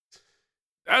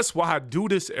 That's why I do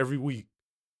this every week.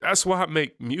 That's why I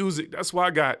make music. That's why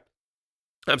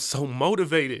I'm so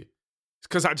motivated. It's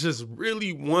because I just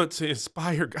really want to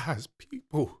inspire God's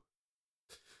people.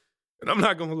 And I'm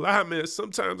not going to lie, man.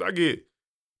 Sometimes I get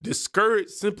discouraged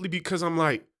simply because I'm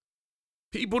like,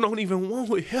 people don't even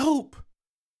want help.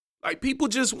 Like, people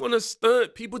just want to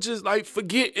stunt. People just, like,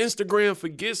 forget Instagram,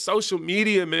 forget social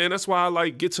media, man. That's why I,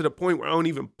 like, get to the point where I don't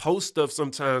even post stuff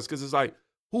sometimes, because it's like,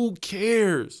 who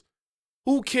cares?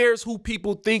 Who cares who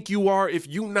people think you are if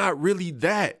you're not really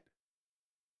that?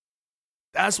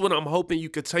 That's what I'm hoping you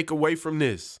could take away from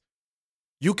this.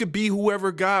 You could be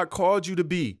whoever God called you to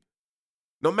be.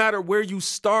 No matter where you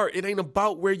start, it ain't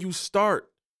about where you start.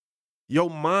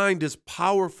 Your mind is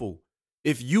powerful.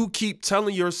 If you keep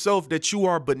telling yourself that you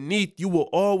are beneath, you will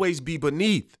always be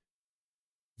beneath.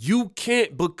 You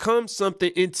can't become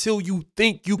something until you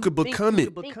think you could become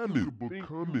it.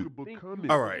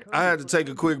 All right, I had to take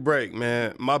a quick break,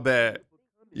 man. My bad.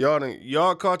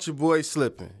 Y'all caught your boy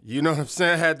slipping. You know what I'm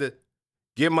saying? I had to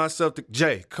get myself to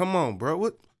Jay. Come on, bro.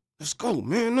 What? Let's go,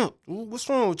 man. Up. What's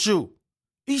wrong with you?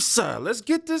 Eastside, let's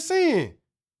get this in.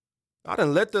 I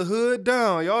done let the hood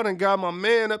down. Y'all done got my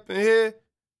man up in here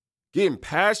getting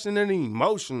passionate and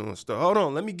emotional and stuff. Hold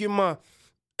on, let me get my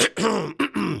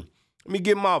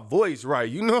voice right.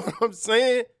 You know what I'm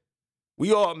saying?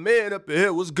 We all men up in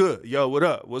here. What's good? Yo, what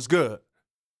up? What's good?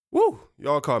 Woo,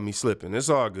 y'all caught me slipping. It's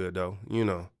all good though, you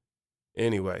know.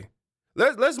 Anyway,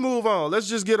 let's move on. Let's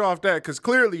just get off that, because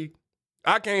clearly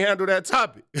I can't handle that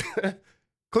topic.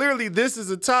 Clearly this is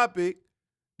a topic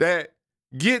that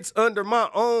gets under my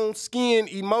own skin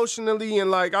emotionally, and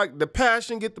like the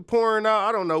passion get the pouring out.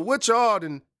 I don't know what y'all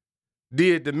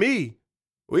did to me.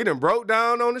 We done broke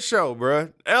down on the show,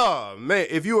 bruh. Oh, man,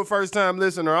 if you a first-time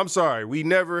listener, I'm sorry. We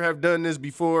never have done this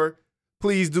before.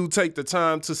 Please do take the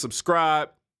time to subscribe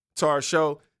to our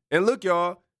show. And look,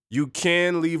 y'all, you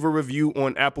can leave a review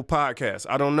on Apple Podcasts.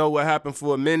 I don't know what happened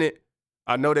for a minute.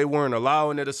 I know they weren't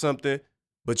allowing it or something,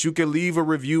 but you can leave a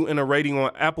review and a rating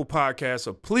on Apple Podcasts,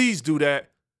 so please do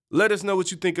that. Let us know what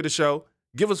you think of the show.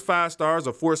 Give us 5 stars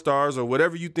or 4 stars or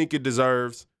whatever you think it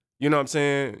deserves. You know what I'm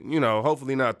saying? You know,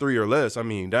 hopefully not 3 or less. I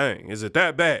mean, dang, is it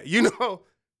that bad? You know,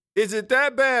 is it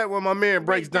that bad when my man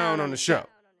breaks down on the show?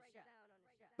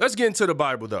 Let's get into the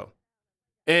Bible, though.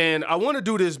 And I want to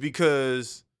do this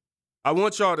because I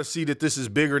want y'all to see that this is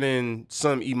bigger than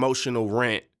some emotional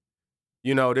rant.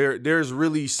 You know, there's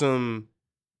really some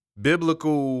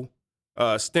biblical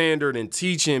standard and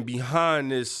teaching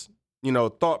behind this, you know,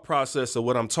 thought process of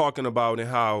what I'm talking about and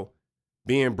how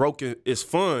being broken is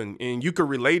fun. And you can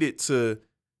relate it to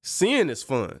sin is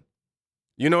fun.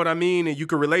 You know what I mean? And you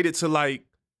can relate it to, like,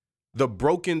 the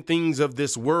broken things of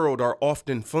this world are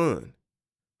often fun.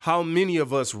 How many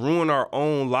of us ruin our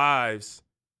own lives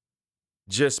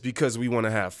just because we want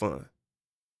to have fun?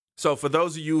 So for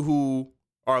those of you who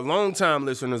are longtime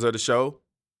listeners of the show,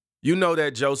 you know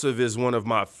that Joseph is one of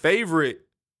my favorite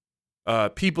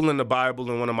people in the Bible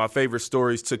and one of my favorite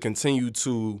stories to continue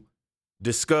to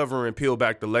discover and peel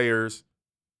back the layers.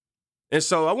 And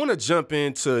so I want to jump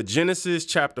into Genesis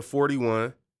chapter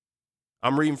 41.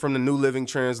 I'm reading from the New Living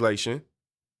Translation.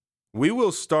 We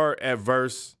will start at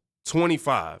verse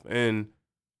 25. And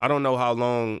I don't know how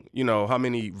long, you know, how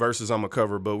many verses I'm going to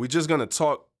cover, but we're just going to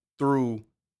talk through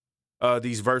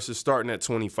these verses starting at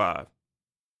 25.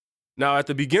 Now, at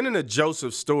the beginning of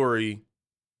Joseph's story,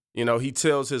 you know, he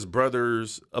tells his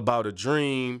brothers about a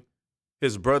dream.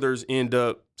 His brothers end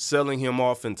up selling him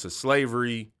off into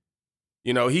slavery.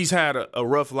 You know, he's had a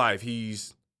rough life.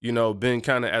 He's, you know, been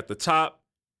kind of at the top,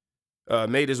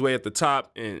 made his way at the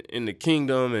top in the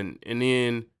kingdom, and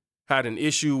then had an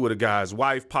issue with a guy's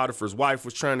wife. Potiphar's wife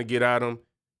was trying to get at him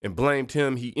and blamed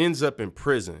him. He ends up in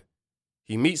prison.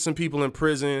 He meets some people in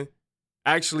prison,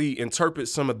 actually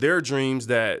interprets some of their dreams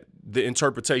that the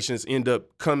interpretations end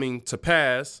up coming to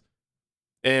pass.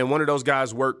 And one of those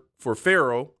guys worked for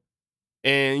Pharaoh.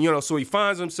 And, you know, so he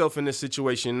finds himself in this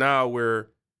situation now where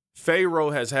Pharaoh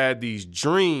has had these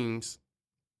dreams,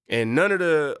 and none of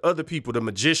the other people, the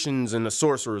magicians and the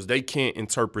sorcerers, they can't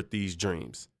interpret these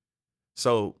dreams.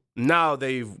 So now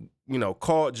they've, you know,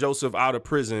 called Joseph out of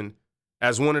prison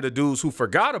as one of the dudes who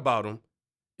forgot about him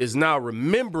is now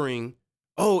remembering,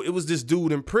 oh, it was this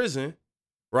dude in prison,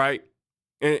 right?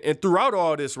 And throughout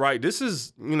all this, right, this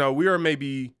is, you know, we are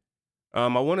maybe, I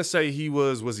want to say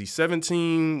was he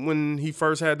 17 when he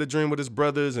first had the dream with his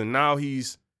brothers, and now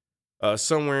he's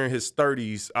somewhere in his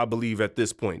 30s, I believe, at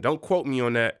this point. Don't quote me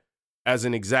on that as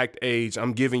an exact age.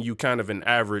 I'm giving you kind of an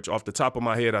average. Off the top of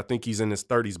my head, I think he's in his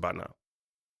 30s by now.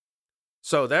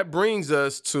 So that brings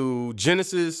us to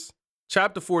Genesis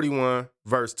chapter 41,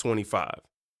 verse 25.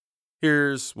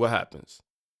 Here's what happens.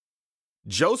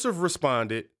 Joseph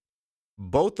responded,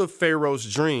 both of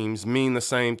Pharaoh's dreams mean the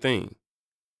same thing.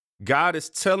 God is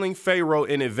telling Pharaoh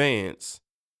in advance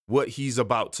what he's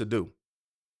about to do.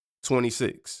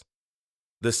 26.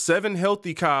 The 7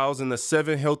 healthy cows and the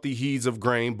 7 healthy heads of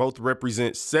grain both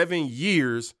represent 7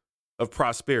 years of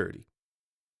prosperity.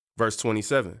 Verse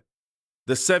 27.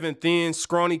 The 7 thin,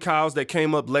 scrawny cows that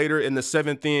came up later and the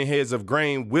 7 thin heads of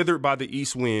grain withered by the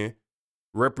east wind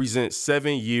represent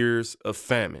 7 years of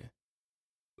famine.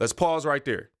 Let's pause right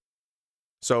there.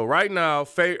 So right now,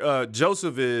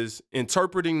 Joseph is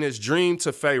interpreting this dream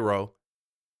to Pharaoh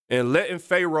and letting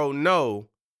Pharaoh know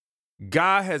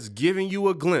God has given you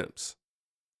a glimpse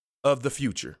of the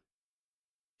future.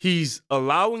 He's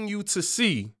allowing you to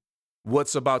see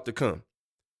what's about to come.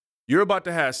 You're about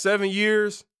to have 7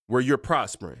 years where you're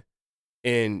prospering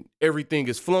and everything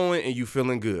is flowing and you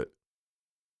feeling good.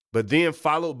 But then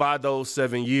followed by those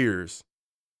 7 years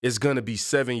is going to be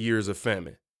 7 years of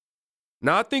famine.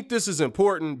 Now, I think this is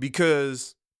important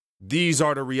because these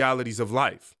are the realities of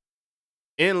life.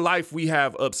 In life, we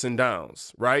have ups and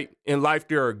downs, right? In life,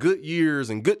 there are good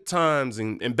years and good times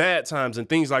and bad times and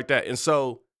things like that. And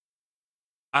so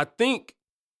I think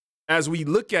as we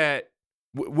look at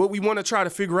what we want to try to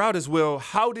figure out is, well,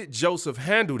 how did Joseph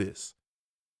handle this?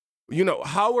 You know,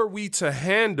 how are we to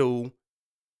handle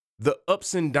the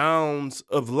ups and downs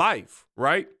of life,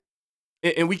 right?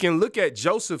 And we can look at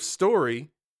Joseph's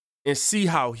story and see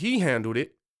how he handled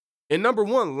it. And number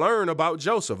one, learn about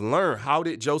Joseph. Learn how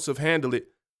did Joseph handle it.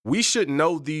 We should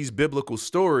know these biblical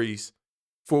stories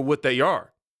for what they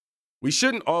are. We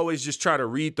shouldn't always just try to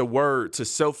read the word to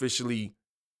selfishly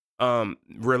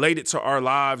relate it to our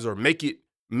lives or make it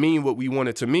mean what we want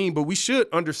it to mean. But we should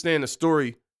understand the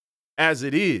story as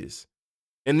it is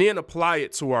and then apply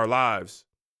it to our lives,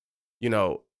 you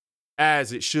know,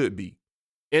 as it should be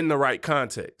in the right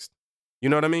context. You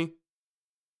know what I mean?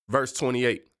 Verse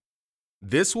 28.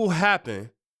 This will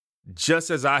happen just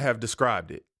as I have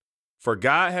described it, for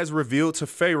God has revealed to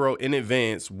Pharaoh in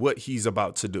advance what he's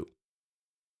about to do.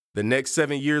 The next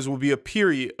 7 years will be a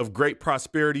period of great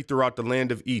prosperity throughout the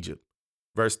land of Egypt.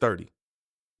 Verse 30.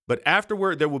 But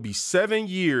afterward, there will be 7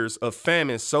 years of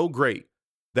famine so great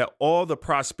that all the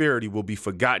prosperity will be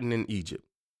forgotten in Egypt.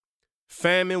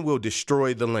 Famine will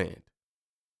destroy the land.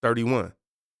 31.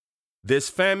 This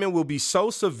famine will be so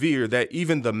severe that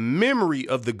even the memory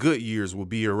of the good years will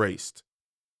be erased.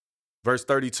 Verse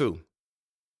 32.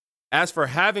 As for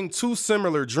having 2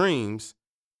 similar dreams,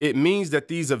 it means that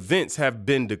these events have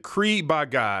been decreed by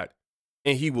God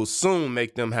and he will soon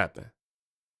make them happen.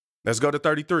 Let's go to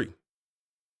 33.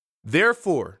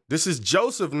 Therefore, this is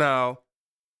Joseph now.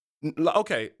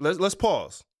 Okay, let's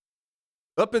pause.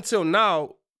 Up until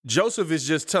now, Joseph is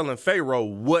just telling Pharaoh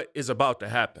what is about to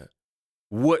happen,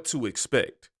 what to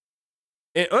expect.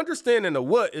 And understanding the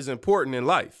what is important in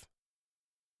life.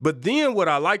 But then what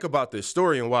I like about this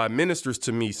story and why it ministers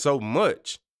to me so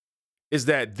much is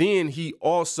that then he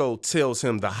also tells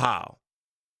him the how.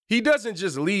 He doesn't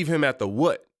just leave him at the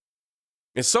what.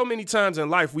 And so many times in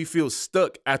life, we feel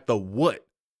stuck at the what.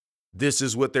 This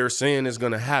is what they're saying is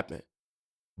going to happen.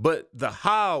 But the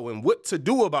how and what to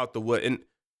do about the what. And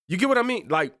you get what I mean?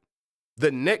 Like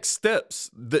the next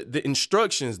steps, the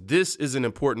instructions, this is an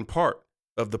important part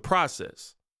of the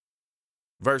process.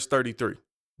 Verse 33.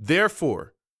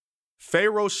 Therefore,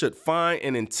 Pharaoh should find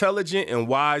an intelligent and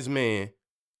wise man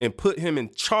and put him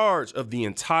in charge of the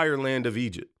entire land of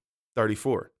Egypt.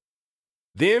 34.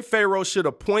 Then Pharaoh should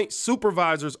appoint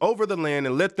supervisors over the land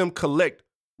and let them collect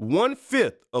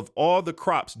 1/5 of all the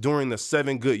crops during the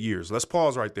 7 good years. Let's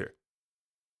pause right there.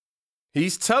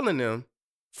 He's telling them,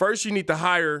 first you need to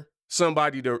hire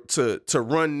somebody to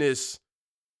run this,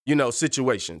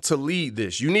 situation, to lead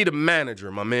this. You need a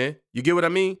manager, my man. You get what I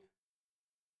mean?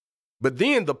 But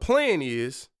then the plan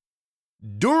is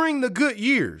during the good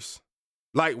years,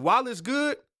 like while it's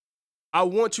good, I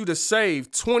want you to save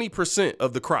 20%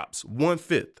 of the crops,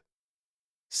 1/5.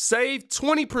 Save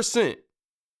 20%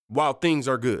 while things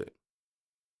are good.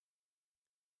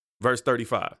 Verse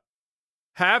 35.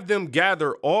 Have them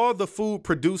gather all the food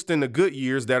produced in the good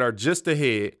years that are just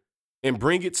ahead and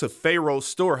bring it to Pharaoh's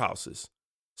storehouses.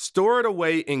 Store it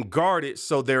away and guard it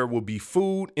so there will be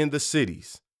food in the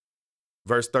cities.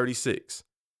 Verse 36.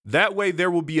 That way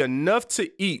there will be enough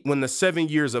to eat when the 7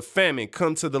 years of famine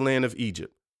come to the land of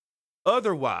Egypt.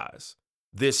 Otherwise,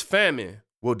 this famine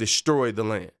will destroy the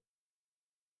land.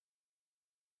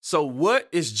 So what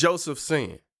is Joseph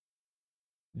saying?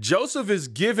 Joseph is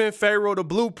giving Pharaoh the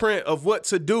blueprint of what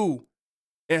to do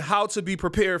and how to be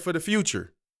prepared for the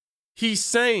future. He's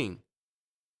saying,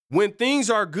 when things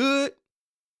are good,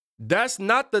 that's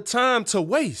not the time to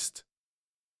waste.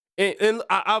 And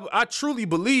I truly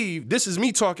believe, this is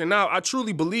me talking now, I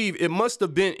truly believe it must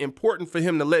have been important for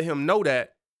him to let him know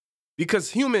that,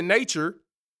 because human nature,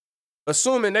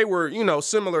 assuming they were,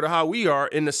 similar to how we are,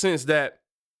 in the sense that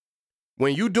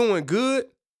when you doing good,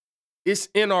 it's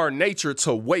in our nature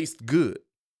to waste good.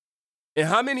 And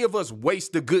how many of us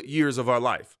waste the good years of our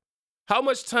life? How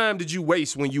much time did you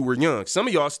waste when you were young? Some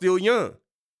of y'all still young.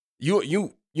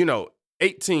 You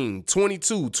 18,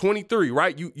 22, 23,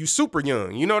 right? You super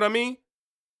young. You know what I mean?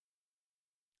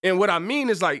 And what I mean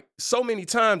is, like, so many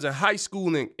times in high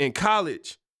school and in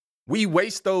college, we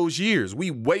waste those years.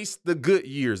 We waste the good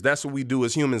years. That's what we do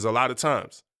as humans a lot of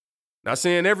times. Not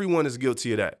saying everyone is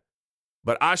guilty of that,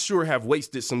 but I sure have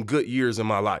wasted some good years in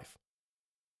my life.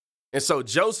 And so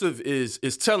Joseph is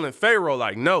telling Pharaoh,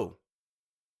 like, no,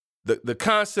 the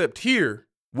concept here,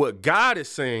 what God is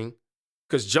saying,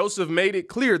 because Joseph made it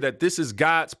clear that this is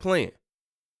God's plan,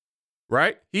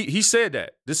 right? He said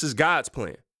that this is God's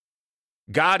plan.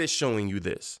 God is showing you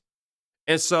this.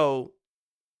 And so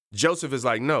Joseph is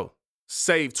like, no,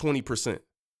 save 20%.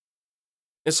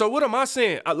 And so what am I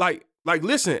saying? Like,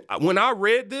 listen, when I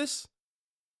read this,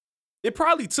 it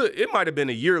might have been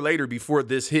a year later before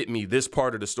this hit me, this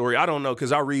part of the story. I don't know,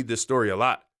 because I read this story a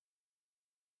lot.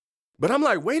 But I'm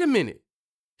like, wait a minute.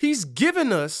 He's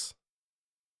given us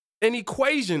an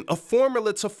equation, a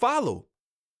formula to follow.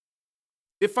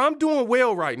 If I'm doing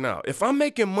well right now, if I'm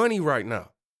making money right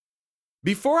now,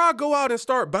 before I go out and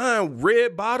start buying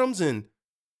red bottoms and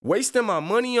wasting my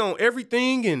money on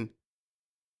everything and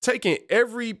taking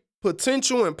every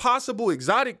potential and possible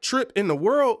exotic trip in the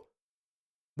world,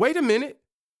 wait a minute.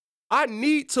 I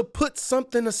need to put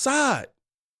something aside.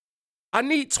 I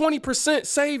need 20%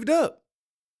 saved up.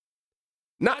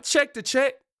 Not check to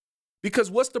check.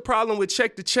 Because what's the problem with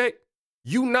check to check?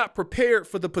 You not prepared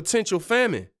for the potential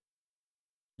famine.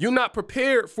 You're not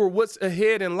prepared for what's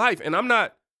ahead in life. And I'm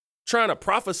not trying to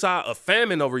prophesy a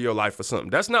famine over your life or something.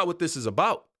 That's not what this is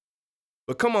about.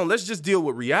 But come on, let's just deal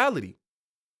with reality.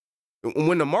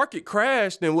 When the market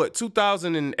crashed in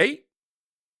 2008?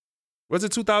 Was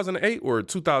it 2008 or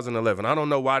 2011? I don't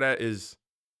know why that is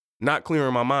not clear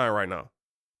in my mind right now.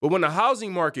 But when the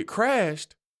housing market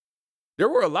crashed, there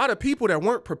were a lot of people that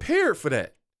weren't prepared for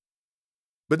that.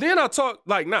 But then not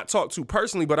talk to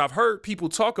personally, but I've heard people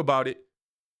talk about it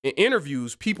in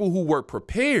interviews, people who were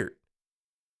prepared.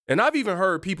 And I've even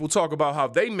heard people talk about how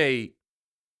they made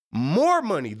more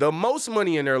money, the most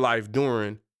money in their life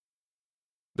during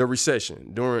the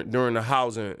recession, during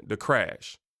the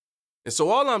crash. And so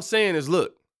all I'm saying is,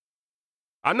 look,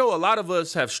 I know a lot of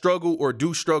us have struggled or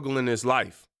do struggle in this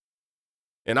life.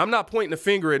 And I'm not pointing a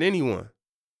finger at anyone.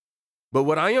 But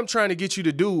what I am trying to get you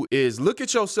to do is look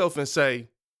at yourself and say,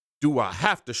 do I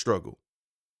have to struggle?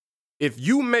 If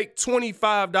you make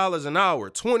 $25 an hour,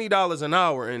 $20 an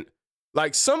hour, and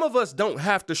like some of us don't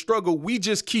have to struggle, we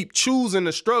just keep choosing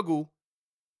to struggle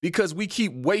because we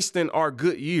keep wasting our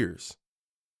good years.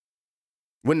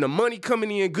 When the money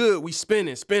coming in good, we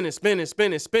spending.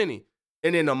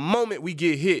 And in the moment we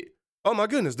get hit, oh my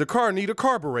goodness, the car need a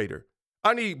carburetor.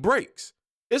 I need brakes.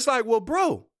 It's like, well,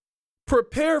 bro,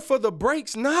 prepare for the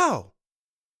brakes now.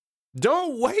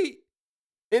 Don't wait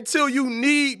until you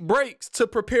need brakes to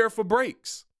prepare for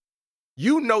brakes.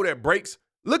 You know that brakes,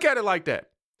 look at it like that.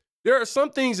 There are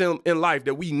some things in life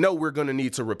that we know we're going to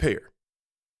need to repair.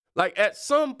 Like at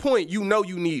some point, you know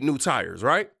you need new tires,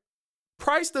 right?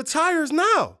 Price the tires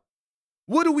now.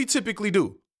 What do we typically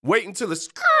do? Wait until it's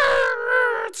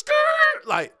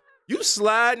like you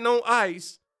sliding on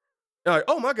ice. Like,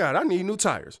 oh my God, I need new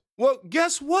tires. Well,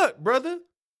 guess what, brother?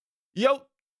 Yo,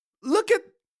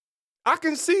 I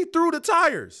can see through the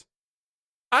tires.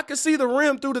 I can see the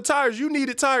rim through the tires. You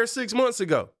needed tires 6 months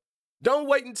ago. Don't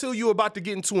wait until you're about to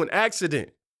get into an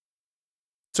accident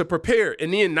to prepare.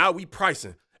 And then now we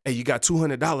pricing. Hey, you got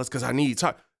 $200 because I need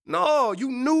tires. No,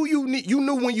 you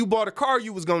knew when you bought a car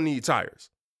you was gonna need tires.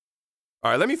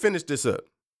 All right, let me finish this up.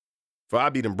 For I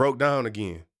be done broke down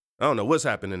again. I don't know what's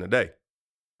happening today.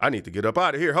 I need to get up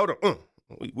out of here. Hold on.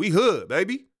 We hood,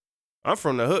 baby. I'm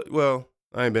from the hood. Well,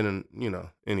 I ain't been in,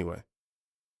 anyway.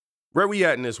 Where we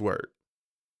at in this word?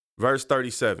 Verse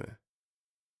 37.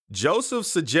 Joseph's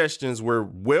suggestions were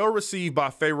well received by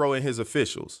Pharaoh and his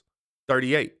officials.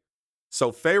 38.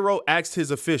 So Pharaoh asked his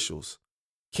officials,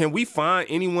 can we find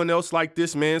anyone else like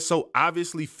this man so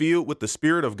obviously filled with the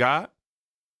Spirit of God?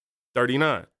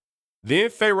 39. Then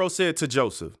Pharaoh said to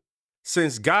Joseph,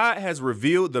 since God has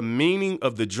revealed the meaning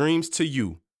of the dreams to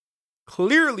you,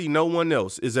 clearly no one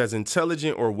else is as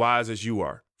intelligent or wise as you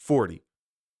are. 40.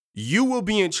 You will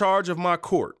be in charge of my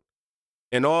court,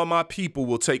 and all my people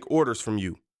will take orders from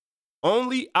you.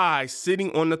 only I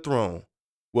sitting on the throne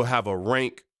will have a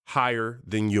rank higher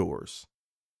than yours.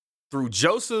 Through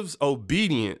Joseph's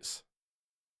obedience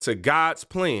to God's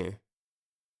plan,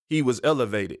 he was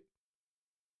elevated.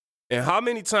 And how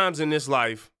many times in this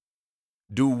life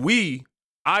do we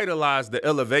idolize the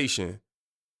elevation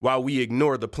while we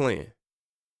ignore the plan?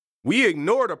 We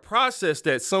ignore the process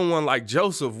that someone like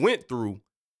Joseph went through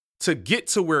to get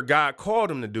to where God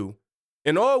called him to do.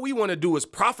 And all we want to do is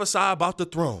prophesy about the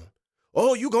throne.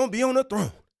 Oh, you going to be on the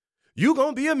throne. You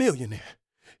going to be a millionaire.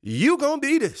 You going to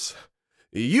be this.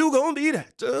 You going to be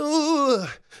that.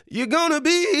 You're going to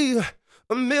be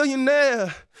a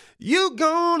millionaire. You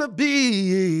going to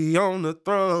be on the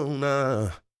throne.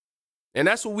 And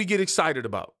that's what we get excited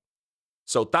about.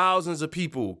 So thousands of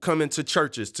people come into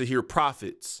churches to hear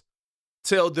prophets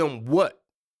tell them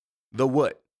the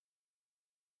what.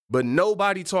 But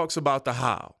nobody talks about the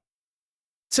how.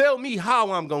 Tell me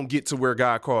how I'm going to get to where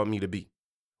God called me to be.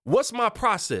 What's my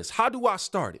process? How do I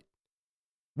start it?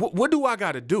 What do I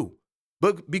got to do?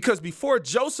 But because before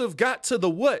Joseph got to the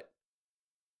what,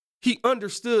 he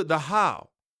understood the how.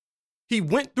 He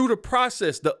went through the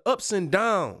process, the ups and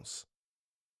downs.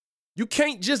 You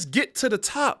can't just get to the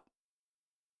top.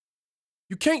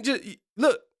 You can't just,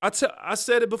 look, I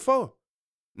said it before.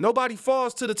 Nobody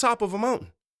falls to the top of a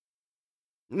mountain.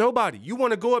 Nobody. You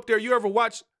want to go up there, you ever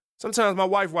watch, sometimes my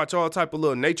wife watch all type of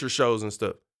little nature shows and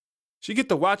stuff. She get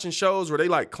to watching shows where they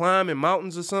like climbing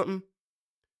mountains or something.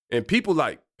 And people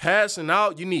like passing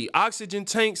out, you need oxygen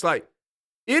tanks. Like,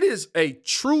 it is a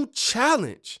true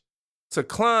challenge to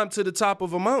climb to the top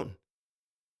of a mountain.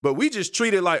 But we just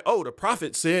treat it like, oh, the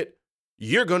prophet said,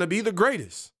 you're going to be the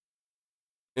greatest.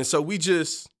 And so we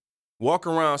just walk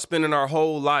around spending our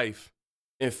whole life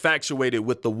infatuated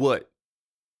with the what.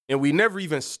 And we never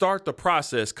even start the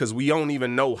process because we don't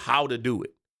even know how to do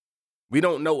it. We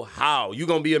don't know how. You're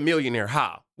going to be a millionaire.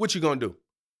 How? What you going to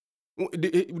do?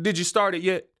 Did you start it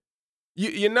yet?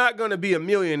 You're not going to be a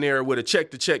millionaire with a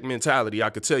check-to-check mentality. I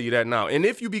could tell you that now. And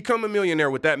if you become a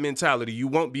millionaire with that mentality, you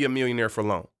won't be a millionaire for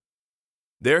long.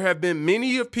 There have been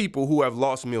many of people who have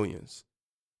lost millions.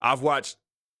 I've watched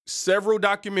several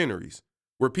documentaries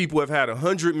where people have had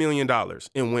 $100 million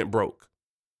and went broke.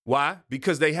 Why?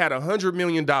 Because they had $100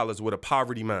 million with a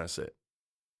poverty mindset.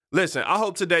 Listen, I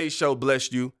hope today's show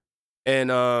blessed you. And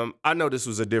I know this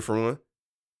was a different one.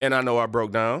 And I know I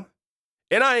broke down.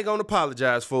 And I ain't going to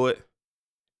apologize for it.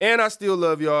 And I still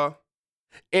love y'all.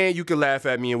 And you can laugh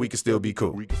at me and we can still be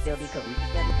cool. I'm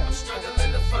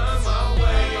struggling to find my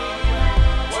way.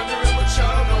 Wondering what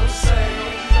y'all gon' say.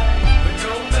 But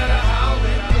no matter how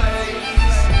it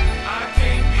plays, I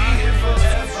can't be here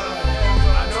forever.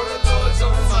 I know the Lord's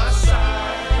on my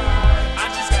side. I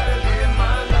just gotta live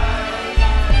my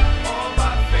life. All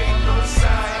by faith, no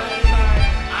side.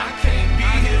 I can't be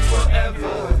here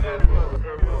forever.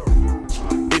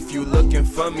 If you looking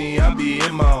for me, I'll be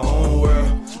in my own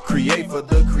world. Create for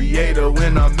the creator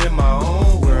when I'm in my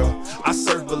own world. I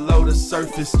surf below the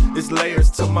surface, it's layers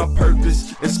to my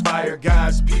purpose. Inspire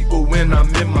God's people when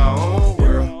I'm in my own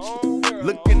world.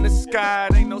 Look in the sky,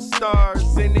 ain't no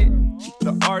stars in it.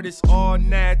 The art is all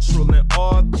natural and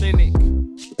authentic.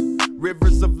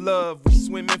 Rivers of love, we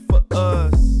swimming for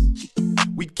us.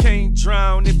 We can't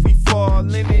drown if we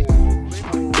fall in it.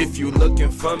 If you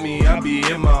looking for me, I'll be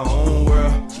in my own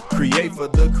world. Create for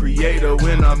the creator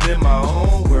when I'm in my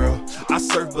own world. I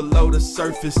surf below the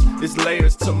surface, it's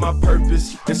layers to my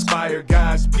purpose. Inspire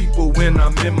God's people when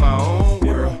I'm in my own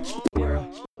world.